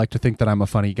like to think that I'm a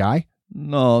funny guy.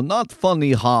 No, not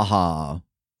funny, ha-ha.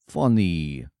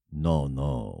 Funny,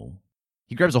 no.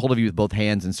 He grabs a hold of you with both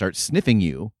hands and starts sniffing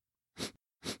you.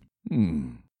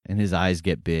 And his eyes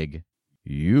get big.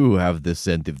 You have the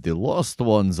scent of the lost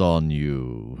ones on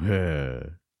you.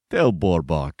 Tell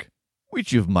Borbach,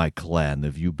 which of my clan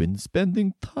have you been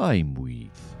spending time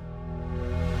with?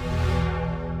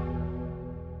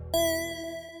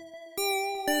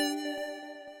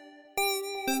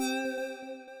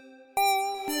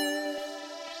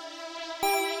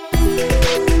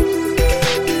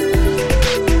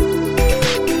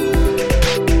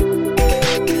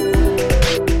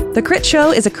 The Crit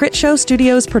Show is a Crit Show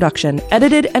Studios production,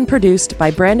 edited and produced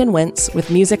by Brandon Wentz with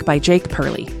music by Jake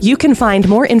Purley. You can find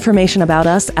more information about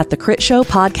us at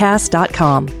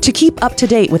thecritshowpodcast.com. To keep up to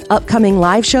date with upcoming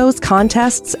live shows,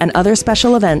 contests, and other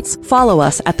special events, follow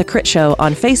us at The Crit Show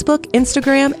on Facebook,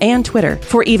 Instagram, and Twitter.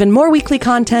 For even more weekly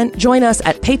content, join us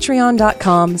at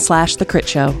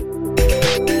patreon.com/thecritShow.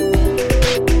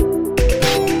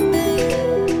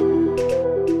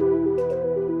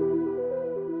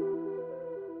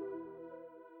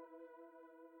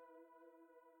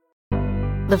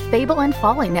 the Fable and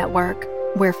Folly Network,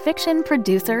 where fiction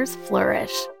producers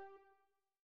flourish.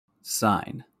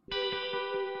 Sine.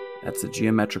 That's a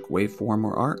geometric waveform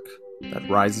or arc that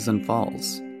rises and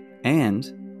falls. And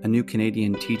a new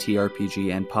Canadian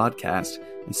TTRPG and podcast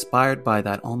inspired by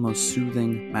that almost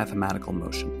soothing mathematical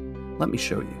motion. Let me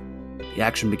show you. The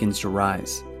action begins to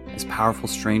rise as powerful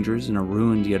strangers in a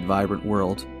ruined yet vibrant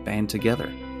world band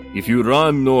together. If you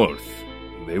run north,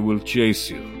 they will chase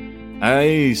you.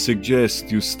 I suggest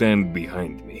you stand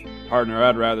behind me. Partner,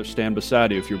 I'd rather stand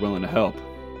beside you if you're willing to help.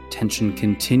 Tension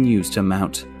continues to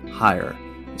mount higher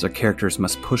as our characters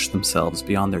must push themselves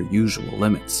beyond their usual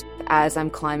limits. As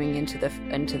I'm climbing into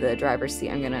the driver's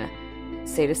seat, I'm gonna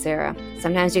say to Sarah,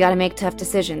 sometimes you gotta make tough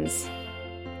decisions.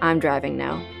 I'm driving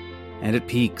now. And it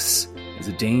peaks as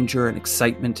the danger and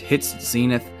excitement hits its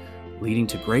zenith, leading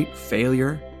to great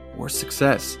failure or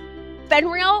success.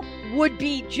 Fenrir would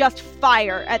be just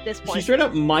fire at this point. She straight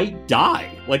up might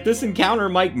die. Like, this encounter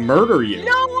might murder you. You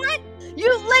know what?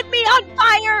 You lit me on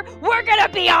fire! We're gonna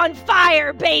be on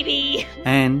fire, baby!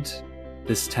 And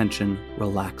this tension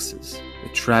relaxes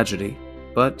with tragedy,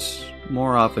 but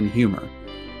more often humor,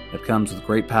 that comes with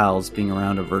great pals being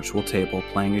around a virtual table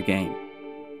playing a game.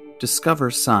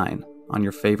 Discover Sine on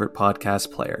your favorite podcast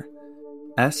player.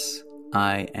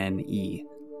 SINE.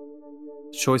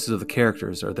 The choices of the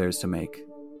characters are theirs to make,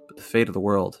 but the fate of the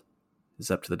world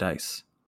is up to the dice.